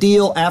of the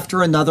deal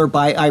after another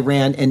by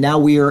Iran, and now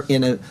we are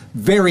in a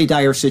very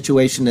dire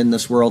situation in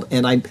this world.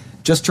 And I'm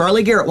just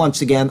Charlie Garrett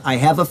once again. I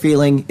have a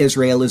feeling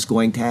Israel is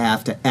going to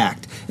have to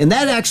act, and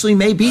that actually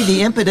may be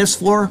the impetus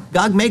for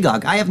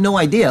Gog-Magog. I have no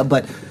idea,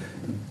 but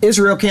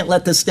Israel can't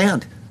let this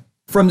stand.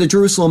 From the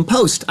Jerusalem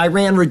Post,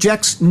 Iran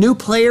rejects new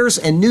players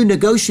and new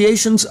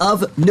negotiations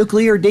of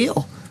nuclear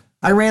deal.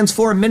 Iran's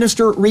foreign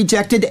minister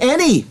rejected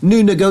any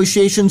new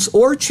negotiations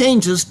or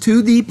changes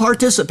to the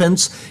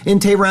participants in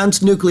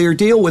Tehran's nuclear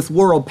deal with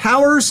world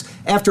powers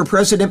after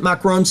President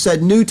Macron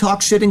said new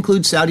talks should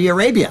include Saudi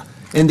Arabia.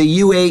 And the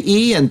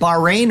UAE and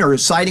Bahrain are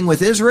siding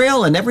with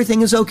Israel, and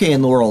everything is okay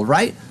in the world,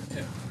 right?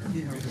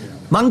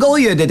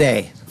 Mongolia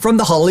today, from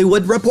the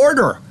Hollywood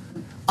Reporter.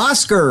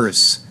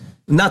 Oscars.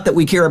 Not that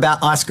we care about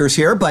Oscars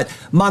here, but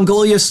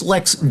Mongolia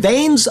selects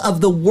Veins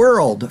of the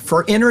World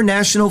for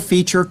International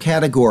Feature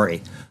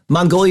category.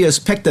 Mongolia has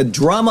picked the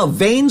drama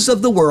Veins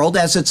of the World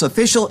as its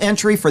official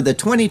entry for the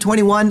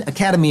 2021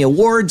 Academy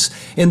Awards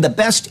in the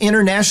Best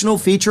International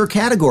Feature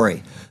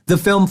category. The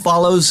film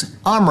follows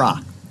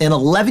Amra, an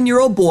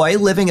 11-year-old boy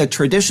living a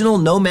traditional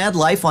nomad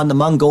life on the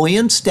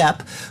Mongolian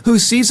steppe who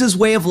sees his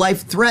way of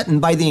life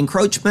threatened by the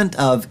encroachment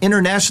of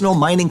international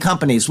mining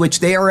companies, which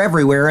they are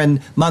everywhere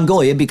in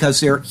Mongolia because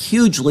they're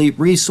hugely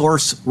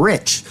resource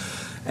rich.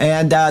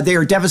 And they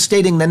are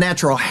devastating the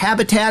natural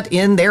habitat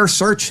in their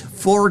search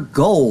for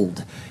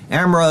gold.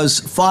 Amra's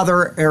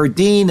father,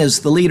 Erdene, is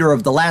the leader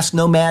of the last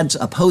nomads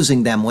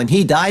opposing them. When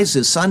he dies,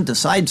 his son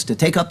decides to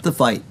take up the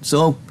fight.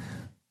 So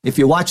if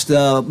you watch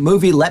the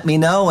movie, let me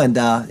know, and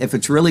if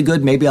it's really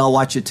good, maybe I'll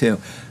watch it too.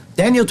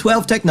 Daniel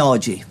 12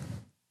 Technology.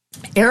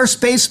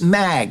 Airspace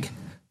Mag.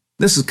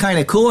 This is kind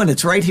of cool, and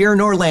it's right here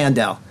in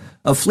Orlando.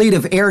 A fleet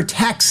of air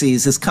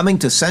taxis is coming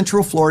to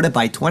Central Florida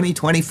by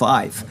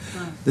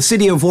 2025. The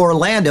city of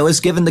Orlando has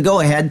given the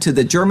go-ahead to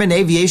the German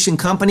aviation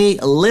company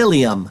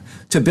Lilium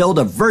to build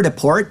a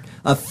vertiport,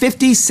 a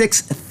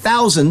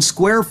 56,000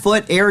 square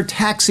foot air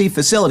taxi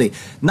facility.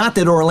 Not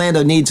that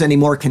Orlando needs any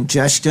more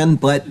congestion,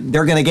 but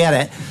they're going to get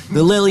it.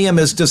 The Lilium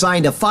has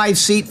designed a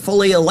 5-seat,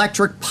 fully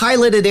electric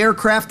piloted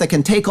aircraft that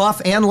can take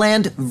off and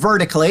land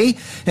vertically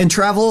and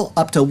travel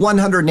up to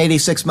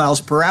 186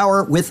 miles per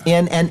hour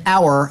within an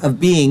hour of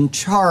being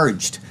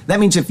charged. That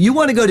means if you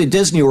want to go to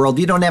Disney World,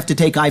 you don't have to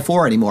take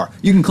I-4 anymore.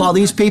 You can call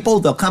these people,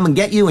 they'll come and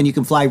get you, and you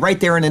can fly right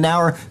there in an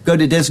hour, go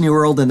to Disney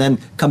World, and then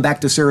come back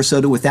to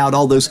Sarasota without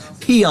all those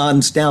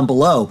peons down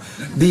below.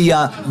 The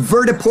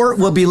vertiport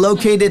will be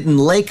located in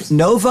Lake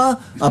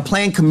Nova, a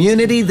planned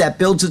community that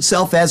builds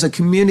itself as a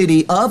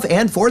community of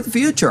and for the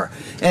future,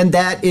 and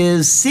that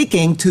is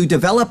seeking to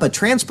develop a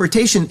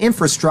transportation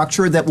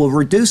infrastructure that will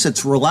reduce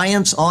its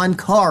reliance on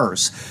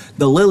cars.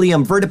 The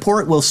Lilium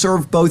vertiport will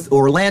serve both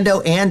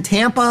Orlando and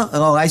Tampa.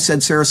 Oh, I said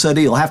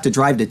Sarasota, you'll have to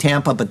drive to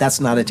Tampa, but that's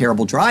not a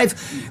terrible drive,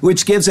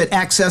 which gives it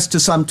access to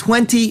some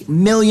 20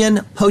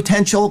 million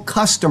potential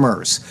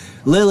customers.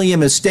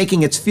 Lilium is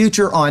staking its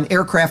future on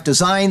aircraft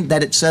design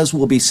that it says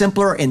will be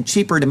simpler and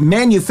cheaper to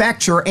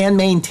manufacture and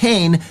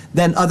maintain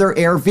than other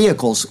air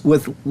vehicles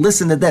with,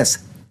 listen to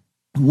this,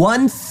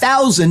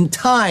 1,000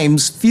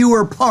 times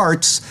fewer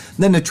parts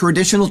than a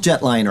traditional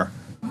jetliner.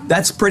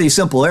 That's a pretty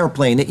simple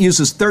airplane. It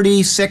uses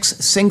 36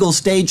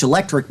 single-stage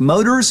electric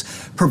motors,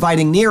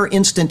 providing near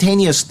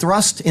instantaneous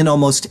thrust in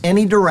almost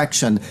any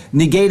direction,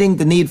 negating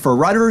the need for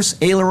rudders,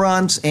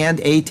 ailerons, and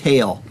a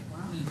tail.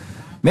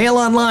 Mail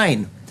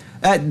Online.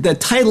 The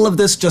title of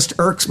this just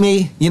irks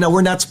me. You know,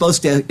 we're not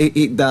supposed to,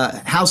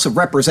 the House of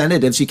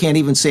Representatives, you can't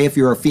even say if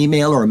you're a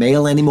female or a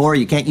male anymore.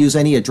 You can't use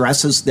any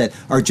addresses that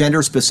are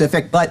gender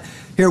specific, but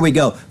here we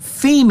go.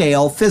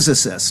 Female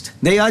physicist.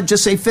 They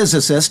just say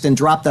physicist and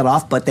drop that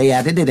off, but they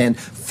added it in.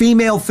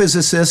 Female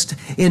physicist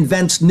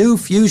invents new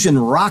fusion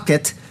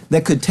rocket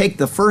that could take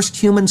the first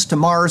humans to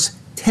Mars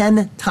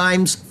 10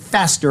 times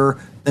faster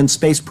than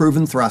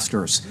space-proven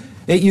thrusters.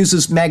 It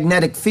uses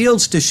magnetic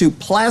fields to shoot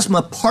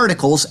plasma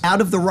particles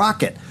out of the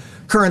rocket.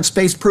 Current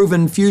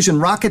space-proven fusion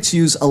rockets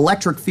use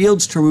electric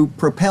fields to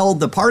propel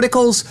the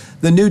particles.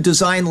 The new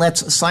design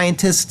lets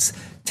scientists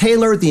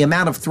tailor the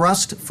amount of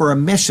thrust for a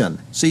mission,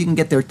 so you can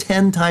get there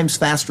 10 times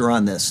faster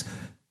on this.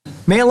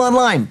 Mail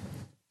Online.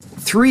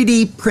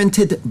 3D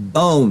printed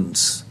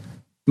bones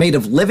made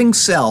of living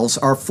cells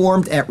are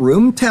formed at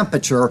room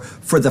temperature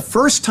for the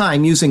first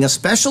time using a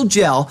special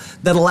gel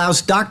that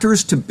allows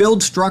doctors to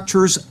build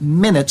structures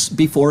minutes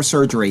before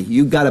surgery.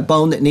 You've got a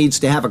bone that needs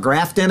to have a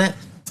graft in it.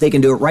 They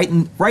can do it right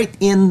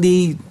in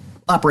the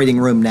operating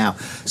room now.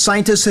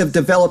 Scientists have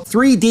developed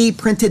 3D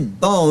printed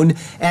bone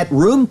at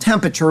room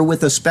temperature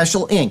with a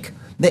special ink.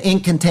 The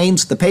ink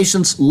contains the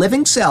patient's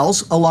living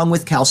cells along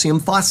with calcium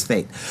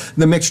phosphate.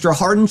 The mixture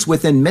hardens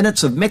within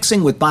minutes of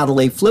mixing with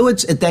bodily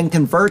fluids. It then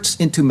converts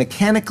into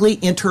mechanically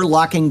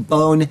interlocking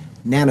bone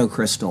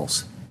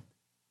nanocrystals.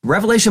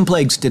 Revelation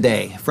plagues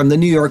today from the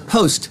New York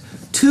Post.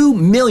 2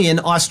 million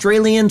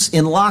Australians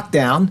in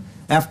lockdown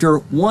after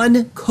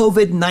one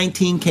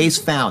COVID-19 case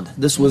found.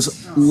 This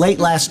was late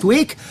last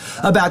week.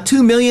 About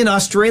 2 million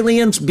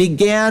Australians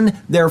began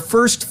their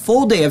first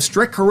full day of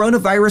strict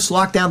coronavirus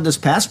lockdown this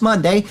past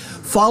Monday,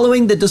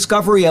 following the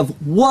discovery of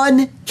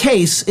one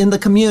case in the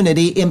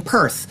community in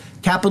Perth,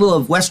 capital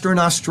of Western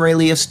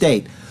Australia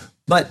state.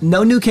 But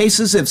no new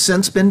cases have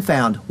since been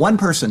found. One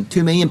person,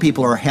 2 million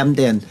people are hemmed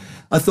in.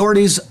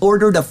 Authorities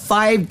ordered a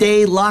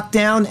 5-day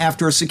lockdown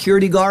after a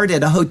security guard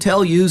at a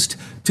hotel used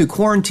to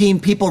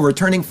quarantine people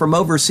returning from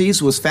overseas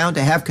was found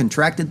to have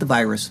contracted the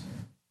virus.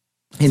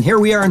 And here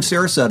we are in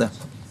Sarasota.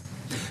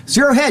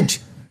 Zero Hedge.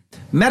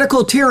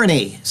 Medical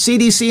tyranny.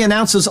 CDC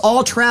announces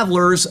all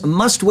travelers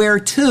must wear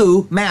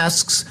 2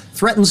 masks,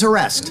 threatens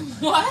arrest.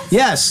 What?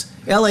 Yes.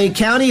 LA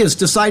County has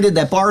decided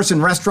that bars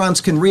and restaurants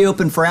can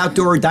reopen for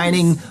outdoor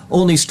dining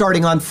only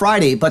starting on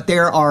Friday, but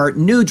there are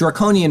new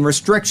draconian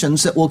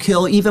restrictions that will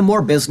kill even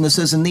more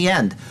businesses in the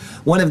end.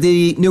 One of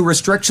the new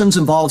restrictions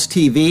involves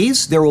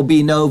TVs. There will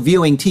be no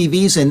viewing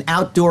TVs in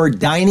outdoor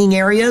dining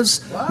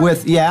areas.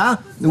 What?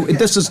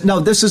 This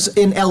is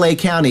in LA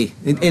County.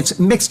 It's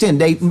mixed in.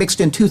 They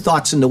mixed in 2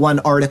 thoughts into one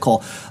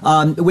article.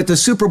 With the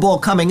Super Bowl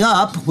coming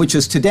up, which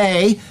is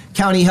today,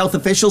 county health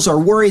officials are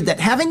worried that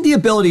having the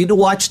ability to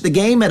watch the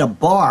game at a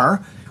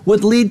bar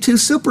would lead to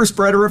super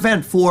spreader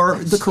event for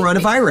the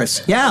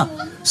coronavirus.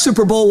 Yeah.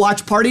 Super Bowl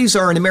watch parties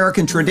are an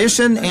American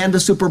tradition, and the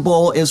Super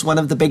Bowl is one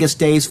of the biggest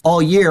days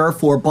all year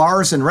for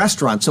bars and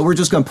restaurants. So we're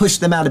just going to push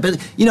them out of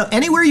business. You know,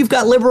 anywhere you've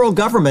got liberal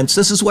governments,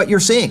 this is what you're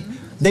seeing.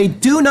 They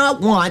do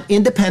not want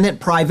independent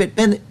private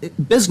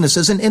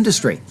businesses and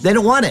industry. They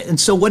don't want it. And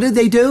so what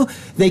do?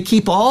 They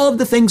keep all of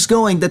the things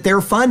going that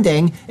they're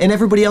funding, and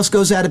everybody else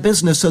goes out of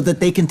business so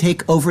that they can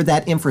take over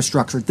that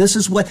infrastructure. This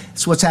is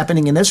what's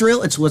happening in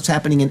Israel. It's what's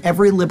happening in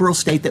every liberal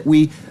state that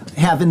we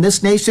have in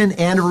this nation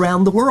and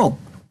around the world.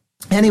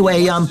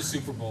 Anyway, the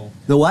Super Bowl.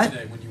 The what?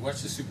 Today, when you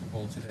watch the Super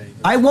Bowl today.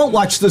 I won't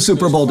watch the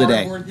Super Bowl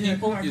today.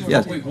 People is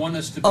Yes. what we want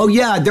us to be. Oh,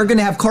 yeah, they're going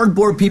to have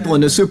cardboard people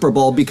in the Super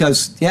Bowl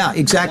because, yeah,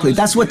 exactly.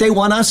 That's what they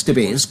want us to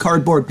be, is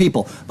cardboard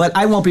people. But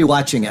I won't be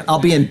watching it. I'll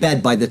be in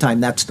bed by the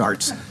time that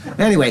starts.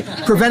 Anyway,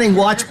 preventing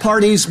watch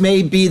parties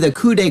may be the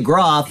coup de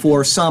grace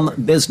for some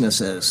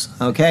businesses,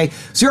 okay?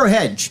 Zero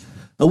Hedge.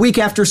 A week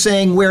after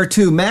saying wear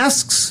 2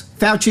 masks,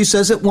 Fauci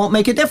says it won't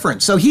make a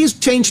difference. So he's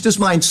changed his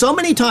mind so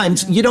many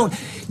times,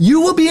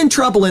 you will be in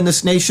trouble in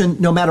this nation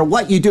no matter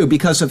what you do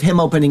because of him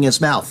opening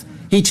his mouth.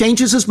 He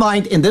changes his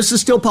mind, and this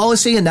is still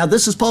policy, and now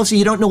this is policy.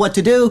 You don't know what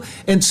to do.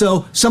 And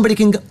so somebody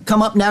can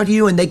come up now to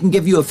you, and they can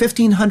give you a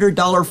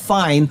 $1,500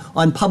 fine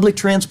on public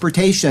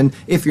transportation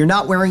if you're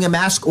not wearing a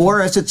mask,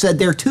 or, as it said,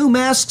 there are 2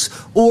 masks,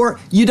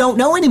 or you don't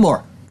know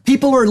anymore.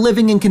 People are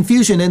living in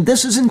confusion, and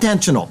this is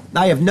intentional.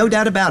 I have no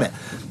doubt about it.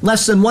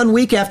 Less than 1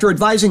 week after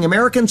advising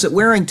Americans that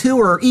wearing 2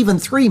 or even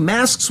 3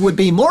 masks would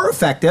be more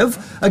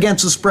effective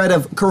against the spread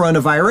of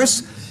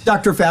coronavirus,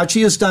 Dr.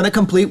 Fauci has done a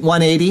complete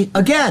 180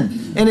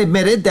 again and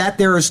admitted that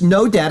there is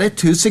no data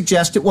to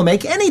suggest it will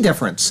make any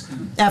difference.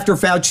 After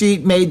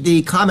Fauci made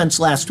the comments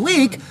last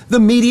week, the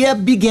media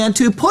began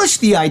to push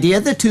the idea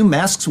that 2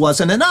 masks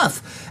wasn't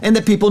enough and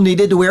that people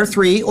needed to wear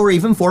 3 or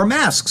even 4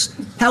 masks.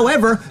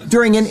 However,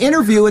 during an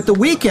interview at the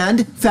weekend,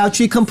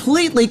 Fauci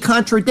completely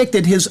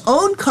contradicted his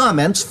own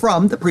comments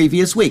from the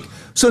previous week.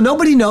 So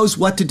nobody knows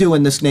what to do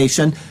in this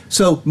nation.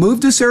 So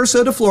move to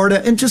Sarasota,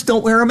 Florida, and just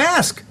don't wear a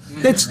mask.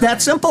 It's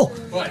that simple.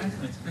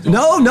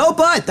 No,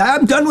 but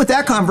I'm done with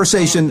that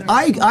conversation.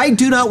 I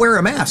do not wear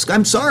a mask.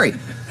 I'm sorry.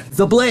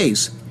 The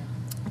Blaze.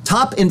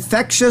 Top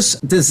infectious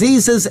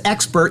diseases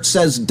expert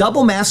says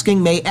double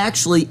masking may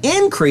actually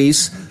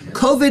increase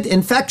COVID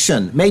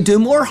infection, may do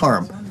more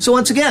harm. So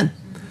once again,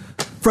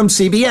 from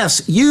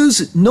CBS,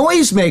 use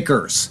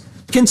noisemakers.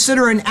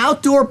 Consider an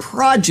outdoor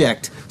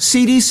project.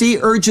 CDC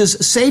urges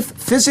safe,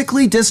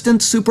 physically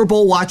distant Super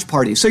Bowl watch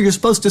parties. So you're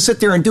supposed to sit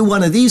there and do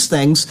one of these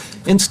things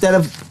instead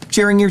of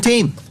cheering your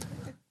team.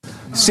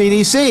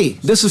 CDC.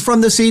 This is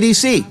from the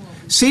CDC.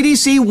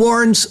 CDC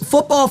warns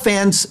football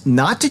fans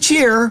not to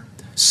cheer,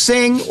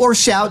 sing, or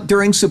shout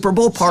during Super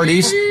Bowl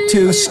parties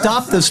to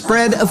stop the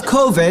spread of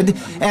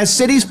COVID as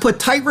cities put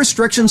tight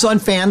restrictions on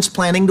fans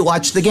planning to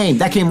watch the game.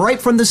 That came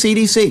right from the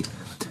CDC.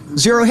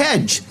 Zero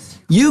Hedge.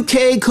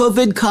 UK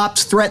COVID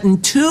cops threaten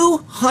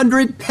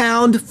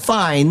 200-pound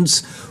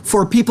fines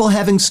for people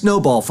having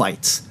snowball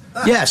fights.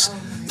 Yes,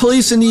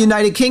 police in the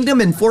United Kingdom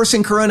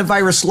enforcing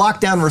coronavirus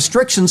lockdown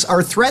restrictions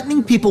are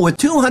threatening people with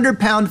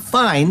 200-pound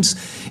fines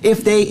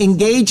if they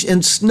engage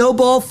in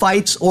snowball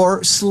fights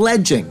or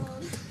sledging.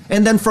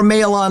 And then from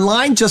Mail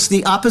Online, just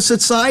the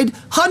opposite side,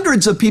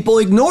 hundreds of people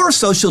ignore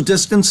social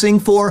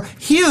distancing for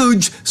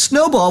huge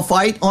snowball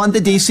fight on the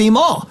DC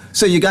Mall.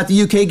 So you got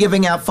the UK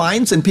giving out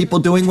fines and people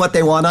doing what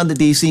they want on the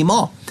DC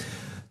Mall.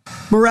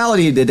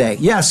 Morality today.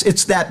 Yes,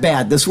 it's that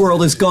bad. This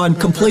world has gone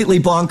completely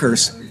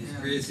bonkers.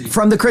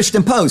 From the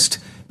Christian Post,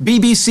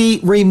 BBC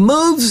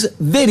removes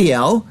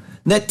video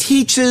that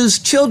teaches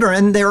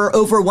children there are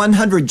over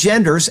 100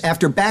 genders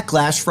after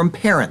backlash from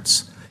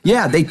parents.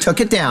 Yeah, they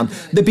took it down.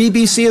 The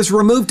BBC has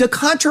removed a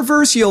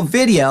controversial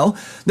video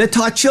that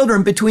taught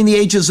children between the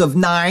ages of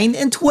 9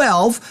 and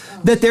 12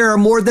 that there are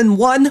more than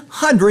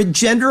 100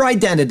 gender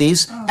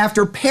identities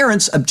after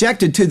parents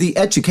objected to the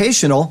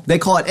they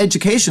call it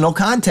educational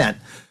content.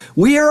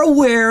 We are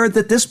aware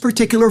that this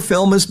particular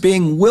film is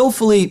being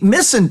willfully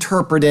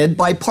misinterpreted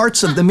by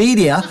parts of the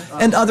media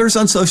and others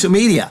on social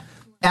media.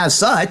 As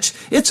such,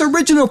 its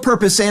original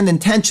purpose and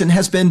intention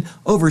has been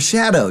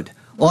overshadowed.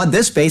 On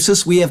this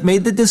basis, we have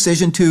made the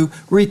decision to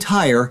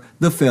retire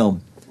the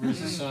film.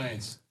 Where's the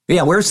science?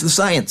 Yeah, where's the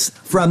science?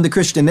 From the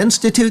Christian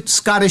Institute,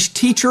 Scottish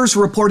teachers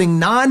reporting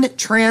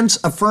non-trans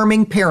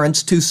affirming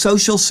parents to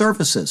social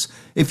services.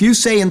 If you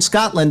say in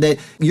Scotland that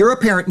you're a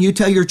parent and you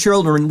tell your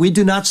children, we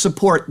do not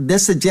support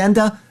this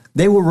agenda,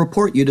 they will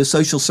report you to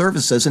social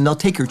services and they'll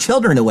take your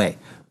children away.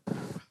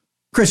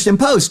 Christian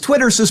Post,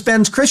 Twitter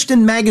suspends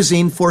Christian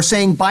Magazine for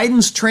saying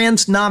Biden's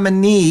trans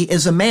nominee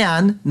is a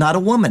man, not a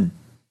woman.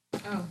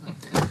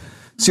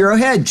 Zero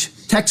Hedge,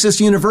 Texas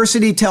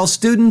University tells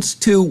students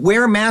to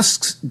wear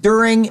masks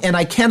during, and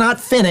I cannot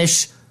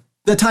finish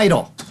the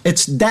title.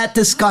 It's that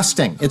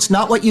disgusting. It's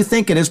not what you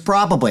think it is,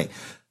 probably.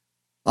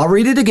 I'll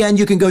read it again.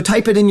 You can go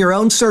type it in your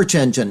own search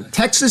engine.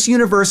 Texas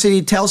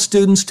University tells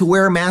students to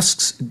wear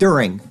masks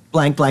during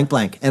blank, blank,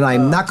 blank. And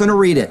I'm not going to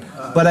read it,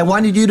 but I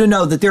wanted you to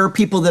know that there are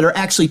people that are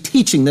actually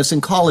teaching this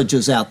in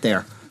colleges out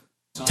there.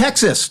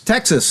 Texas.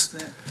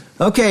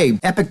 Okay,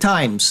 Epic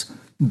Times.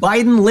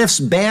 Biden lifts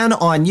ban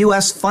on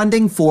U.S.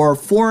 funding for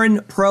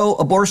foreign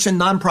pro-abortion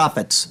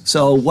nonprofits.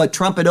 So what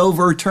Trump had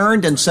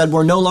overturned and said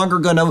we're no longer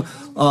going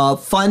to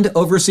fund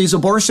overseas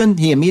abortion,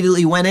 he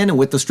immediately went in and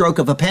with the stroke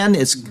of a pen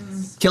is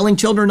killing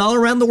children all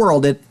around the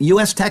world at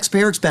U.S.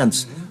 taxpayer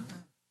expense.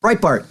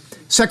 Breitbart.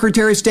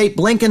 Secretary of State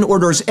Blinken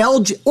orders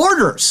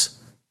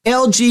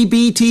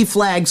LGBT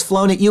flags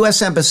flown at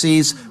U.S.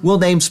 embassies will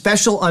name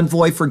special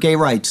envoy for gay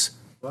rights.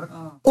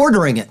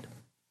 Ordering it.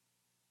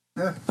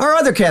 Our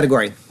other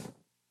category.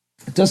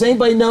 Does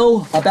anybody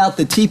know about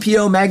the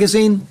TPO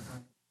magazine?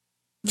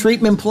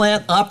 Treatment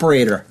plant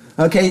operator.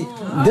 Okay,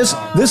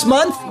 this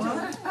month,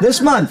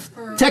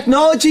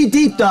 technology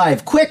deep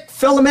dive, quick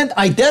filament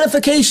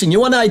identification. You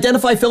want to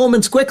identify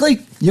filaments quickly?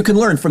 You can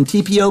learn from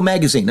TPO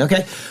magazine,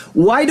 okay?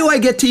 Why do I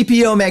get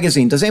TPO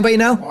magazine? Does anybody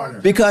know?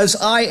 Because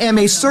I am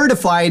a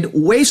certified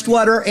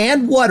wastewater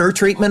and water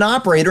treatment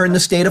operator in the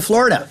state of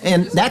Florida.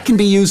 And that can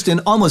be used in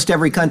almost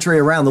every country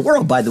around the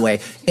world, by the way.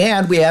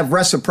 And we have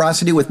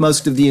reciprocity with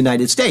most of the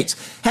United States.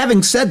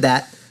 Having said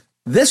that,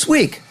 this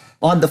week,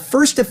 on the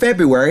 1st of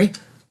February,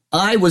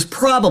 I was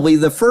probably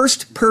the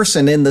first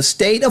person in the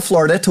state of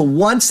Florida to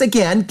once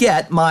again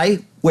get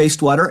my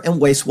wastewater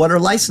and wastewater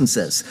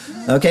licenses.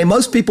 Okay,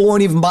 most people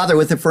won't even bother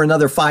with it for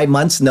another 5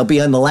 months, and they'll be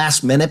on the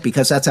last minute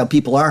because that's how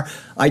people are.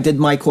 I did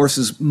my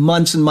courses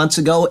months and months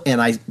ago,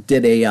 and I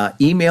did a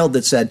email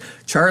that said,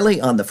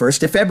 Charlie, on the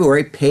 1st of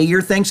February, pay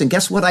your things. And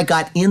guess what I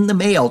got in the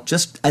mail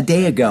just a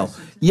day ago?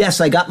 Yes,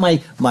 I got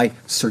my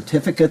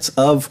certificates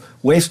of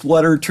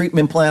wastewater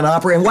treatment plant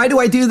operator. And why do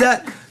I do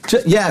that?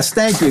 Yes,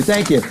 thank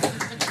you.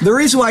 The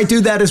reason why I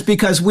do that is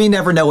because we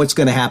never know what's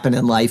going to happen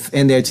in life.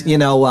 And it's,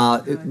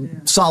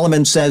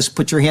 Solomon says,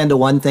 put your hand to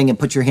one thing and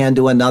put your hand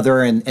to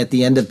another. And at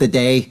the end of the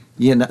day,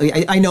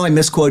 I know I'm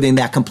misquoting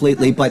that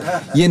completely, but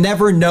you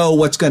never know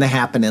what's going to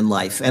happen in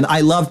life. And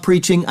I love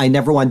preaching. I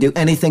never want to do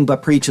anything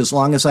but preach as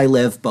long as I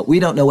live, but we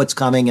don't know what's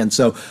coming. And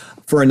so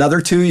for another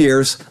 2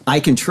 years,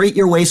 I can treat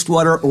your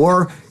wastewater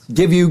or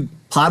give you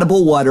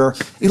potable water.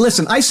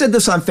 Listen, I said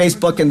this on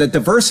Facebook, and the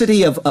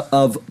diversity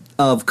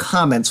of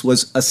comments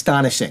was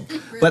astonishing.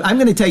 But I'm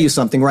going to tell you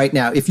something right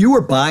now. If you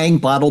were buying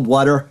bottled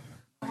water,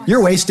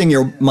 you're wasting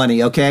your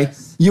money, okay?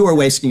 You are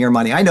wasting your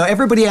money. I know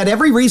everybody had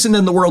every reason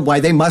in the world why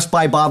they must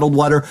buy bottled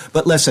water,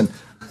 but listen,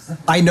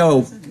 I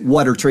know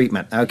water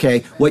treatment,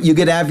 okay? What you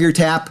get out of your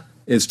tap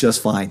is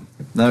just fine,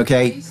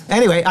 okay?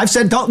 Anyway, I've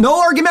said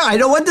no argument. I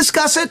don't want to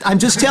discuss it. I'm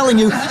just telling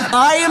you,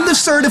 I am the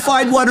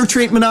certified water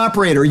treatment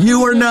operator.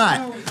 You are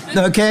not,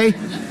 okay?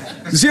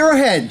 Zero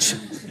Hedge.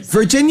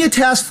 Virginia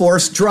Task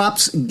Force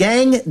drops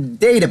gang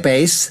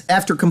database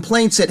after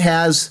complaints it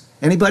has,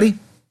 anybody?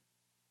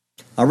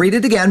 I'll read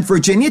it again.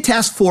 Virginia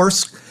Task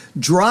Force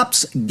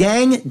drops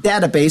gang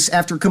database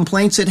after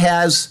complaints it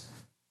has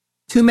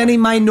too many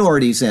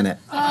minorities in it.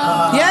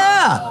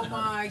 Yeah. Oh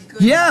my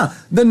goodness. Yeah.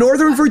 The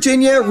Northern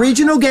Virginia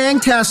Regional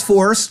Gang Task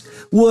Force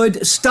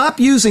would stop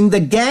using the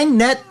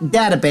GangNet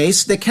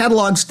database that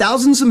catalogs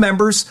thousands of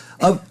members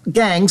of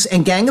gangs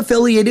and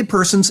gang-affiliated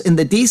persons in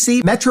the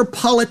D.C.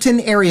 metropolitan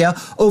area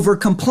over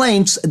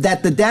complaints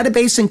that the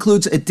database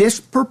includes a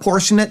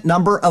disproportionate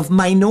number of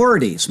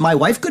minorities. My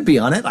wife could be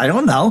on it. I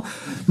don't know.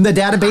 The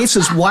database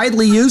is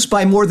widely used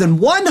by more than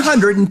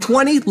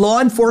 120 law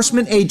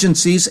enforcement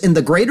agencies in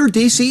the greater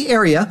D.C.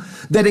 area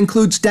that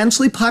includes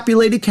densely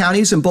populated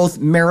counties in both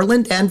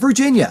Maryland and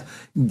Virginia.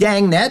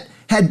 GangNet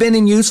had been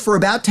in use for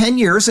about 10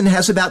 years and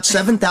has about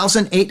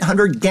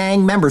 7,800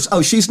 gang members.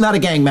 Oh, she's not a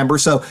gang member,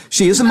 so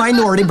she is a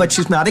minority, but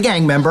she's not a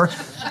gang member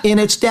in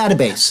its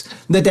database.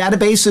 The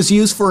database is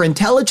used for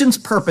intelligence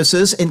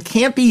purposes and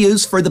can't be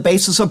used for the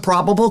basis of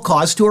probable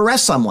cause to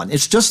arrest someone.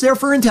 It's just there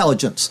for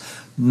intelligence.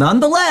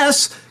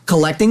 Nonetheless,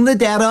 collecting the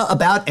data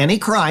about any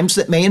crimes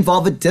that may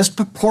involve a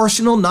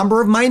disproportional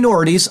number of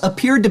minorities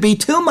appeared to be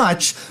too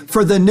much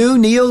for the new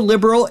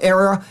neoliberal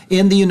era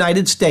in the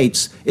United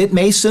States. It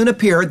may soon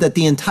appear that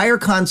the entire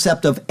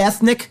concept of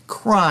ethnic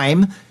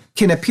crime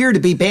can appear to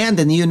be banned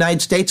in the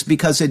United States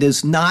because it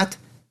is not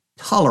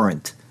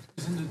tolerant.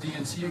 Isn't the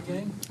DNC a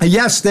gang?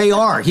 Yes, they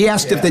are. He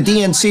asked if the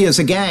DNC is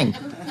a gang.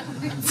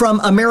 From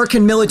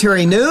American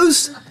Military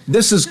News,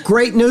 this is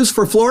great news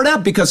for Florida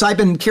because I've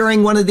been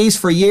carrying one of these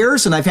for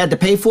years and I've had to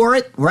pay for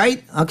it,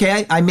 right?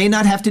 Okay, I may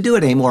not have to do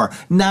it anymore.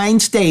 9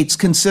 states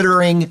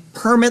considering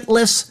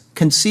permitless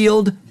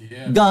concealed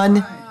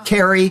gun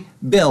carry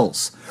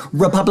bills.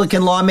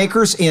 Republican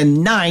lawmakers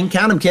in 9,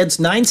 count them kids,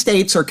 9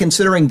 states are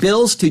considering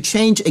bills to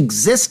change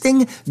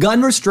existing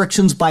gun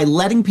restrictions by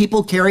letting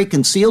people carry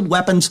concealed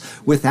weapons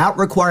without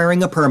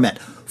requiring a permit.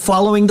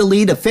 Following the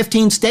lead of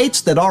 15 states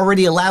that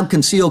already allowed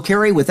concealed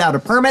carry without a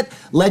permit,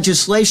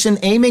 legislation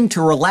aiming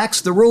to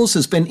relax the rules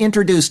has been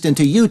introduced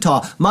into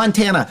Utah,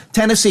 Montana,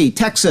 Tennessee,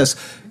 Texas,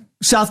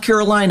 South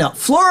Carolina,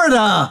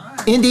 Florida,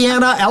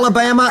 Indiana,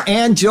 Alabama,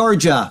 and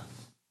Georgia.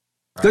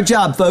 Good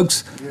job,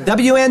 folks.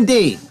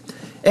 WND.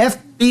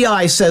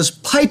 FBI says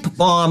pipe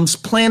bombs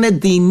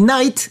planted the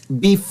night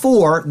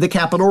before the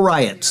Capitol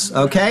riots.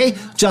 Okay?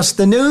 Just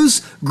the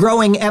news.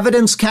 Growing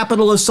evidence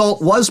Capitol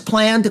assault was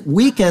planned.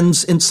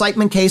 Weakens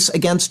incitement case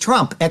against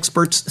Trump,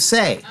 experts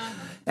say.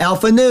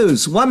 Alpha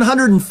News,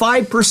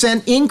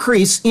 105%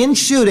 increase in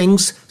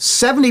shootings,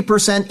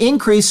 70%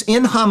 increase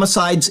in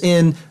homicides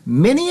in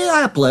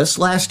Minneapolis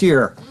last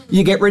year.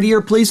 You get rid of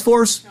your police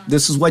force?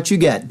 This is what you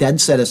get, dead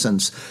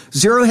citizens.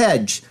 Zero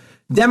Hedge,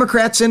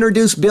 Democrats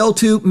introduce bill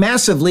to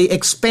massively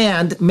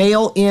expand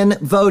mail-in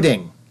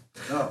voting.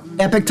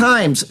 Epic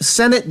Times,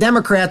 Senate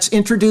Democrats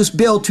introduce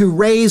bill to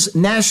raise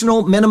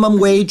national minimum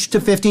wage to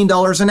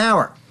 $15 an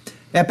hour.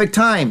 Epoch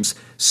Times,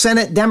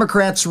 Senate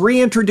Democrats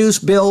reintroduce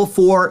bill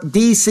for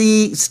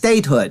D.C.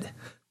 statehood.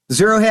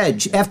 Zero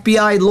Hedge,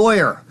 FBI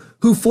lawyer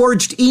who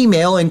forged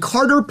email in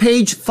Carter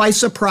Page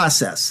FISA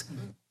process.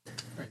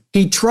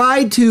 He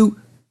tried to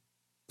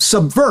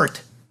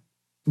subvert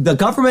the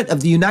government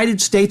of the United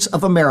States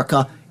of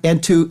America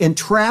and to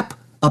entrap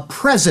a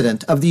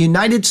president of the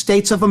United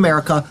States of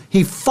America.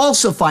 He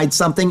falsified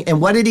something,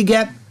 and what did he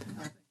get?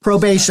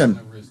 Probation.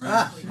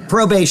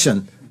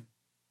 Probation.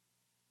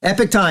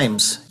 Epoch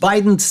Times,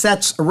 Biden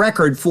sets a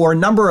record for a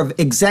number of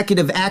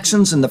executive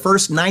actions in the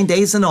first 9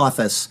 days in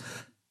office.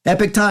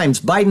 Epoch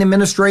Times, Biden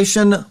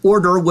administration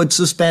order would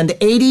suspend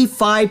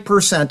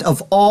 85%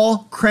 of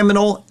all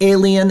criminal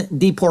alien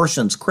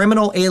deportations.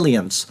 Criminal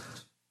aliens.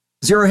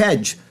 Zero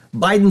Hedge,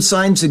 Biden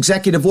signs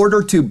executive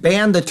order to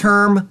ban the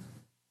term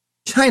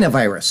China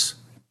virus.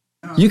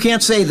 You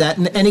can't say that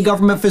in any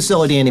government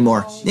facility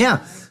anymore.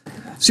 Yeah.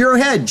 Zero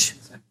Hedge,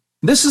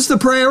 this is the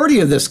priority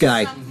of this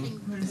guy.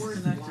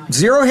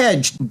 Zero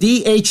Hedge,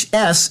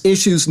 DHS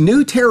issues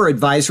new terror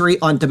advisory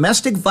on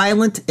domestic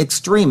violent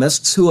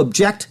extremists who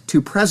object to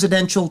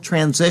presidential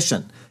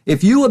transition.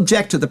 If you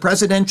object to the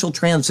presidential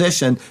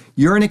transition,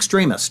 you're an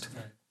extremist.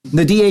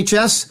 The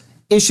DHS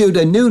issued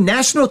a new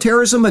National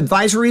Terrorism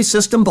Advisory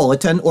System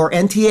Bulletin, or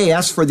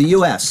NTAS, for the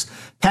U.S.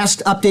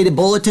 Past updated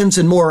bulletins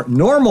in more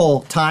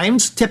normal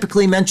times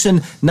typically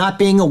mention not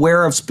being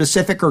aware of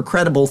specific or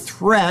credible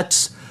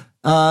threats.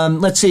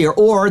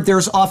 Or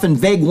there's often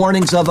vague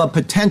warnings of a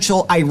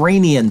potential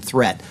Iranian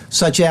threat,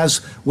 such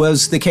as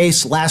was the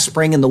case last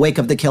spring in the wake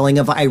of the killing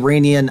of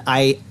Iranian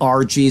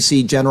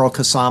IRGC General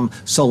Qassem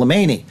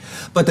Soleimani.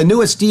 But the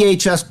newest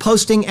DHS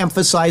posting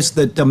emphasized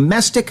the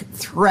domestic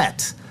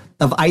threat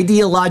of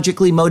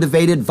ideologically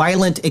motivated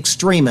violent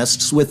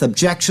extremists with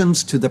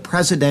objections to the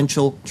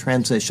presidential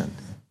transition.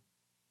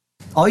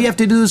 All you have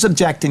to do is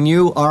object, and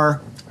you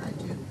are,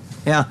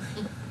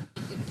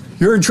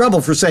 you're in trouble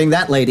for saying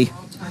that, lady.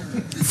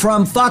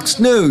 From Fox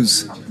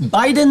News,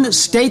 Biden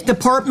State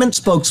Department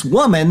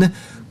spokeswoman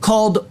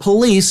called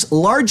police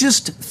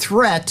largest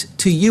threat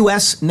to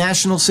U.S.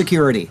 national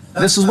security.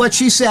 This is what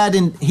she said,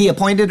 and he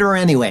appointed her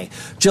anyway.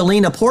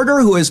 Jelena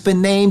Porter, who has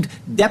been named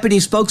deputy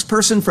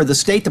spokesperson for the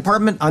State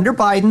Department under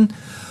Biden,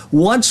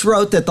 once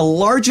wrote that the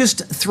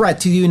largest threat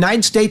to the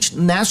United States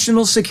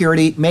national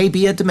security may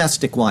be a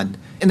domestic one.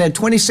 In a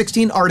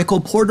 2016 article,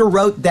 Porter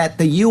wrote that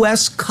the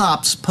U.S.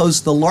 cops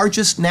pose the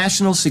largest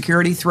national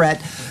security threat,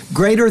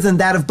 greater than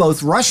that of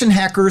both Russian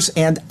hackers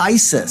and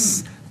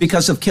ISIS,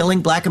 because of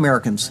killing black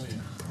Americans.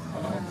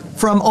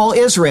 From All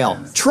Israel,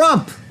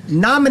 Trump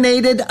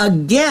nominated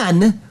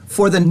again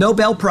for the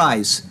Nobel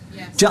Prize.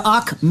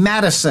 Jaak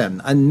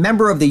Madison, a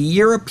member of the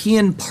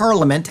European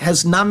Parliament,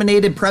 has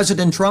nominated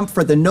President Trump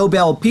for the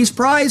Nobel Peace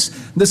Prize.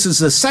 This is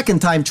the second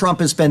time Trump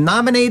has been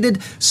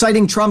nominated.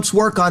 Citing Trump's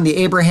work on the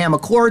Abraham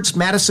Accords,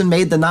 Madison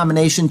made the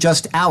nomination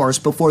just hours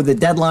before the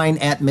deadline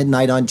at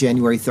midnight on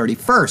January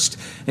 31st.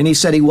 And he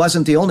said he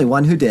wasn't the only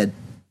one who did.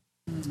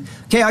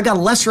 Okay, I got a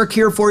Lesrick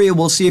here for you.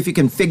 We'll see if you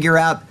can figure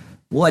out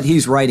what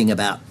he's writing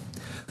about.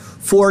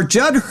 For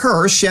Judd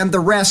Hirsch and the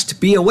rest,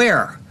 be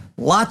aware.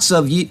 Lots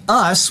of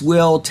us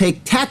will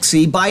take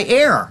taxi by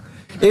air.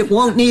 It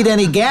won't need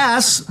any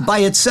gas by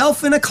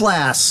itself in a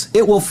class.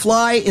 It will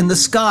fly in the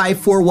sky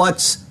for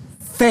what's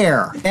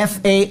fair.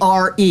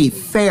 F-A-R-E,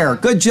 fair.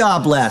 Good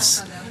job,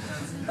 Les.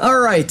 All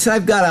right,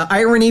 I've got an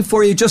irony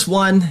for you, just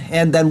one,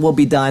 and then we'll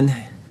be done.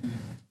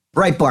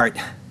 Breitbart.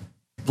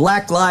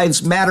 Black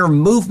Lives Matter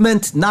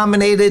movement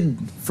nominated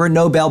for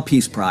Nobel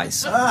Peace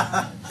Prize.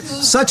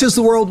 Such is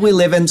the world we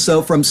live in.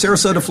 So from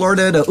Sarasota,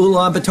 Florida to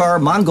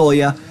Ulaanbaatar,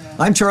 Mongolia,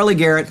 I'm Charlie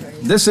Garrett.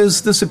 This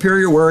is the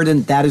Superior Word,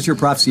 and that is your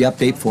prophecy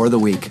update for the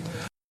week.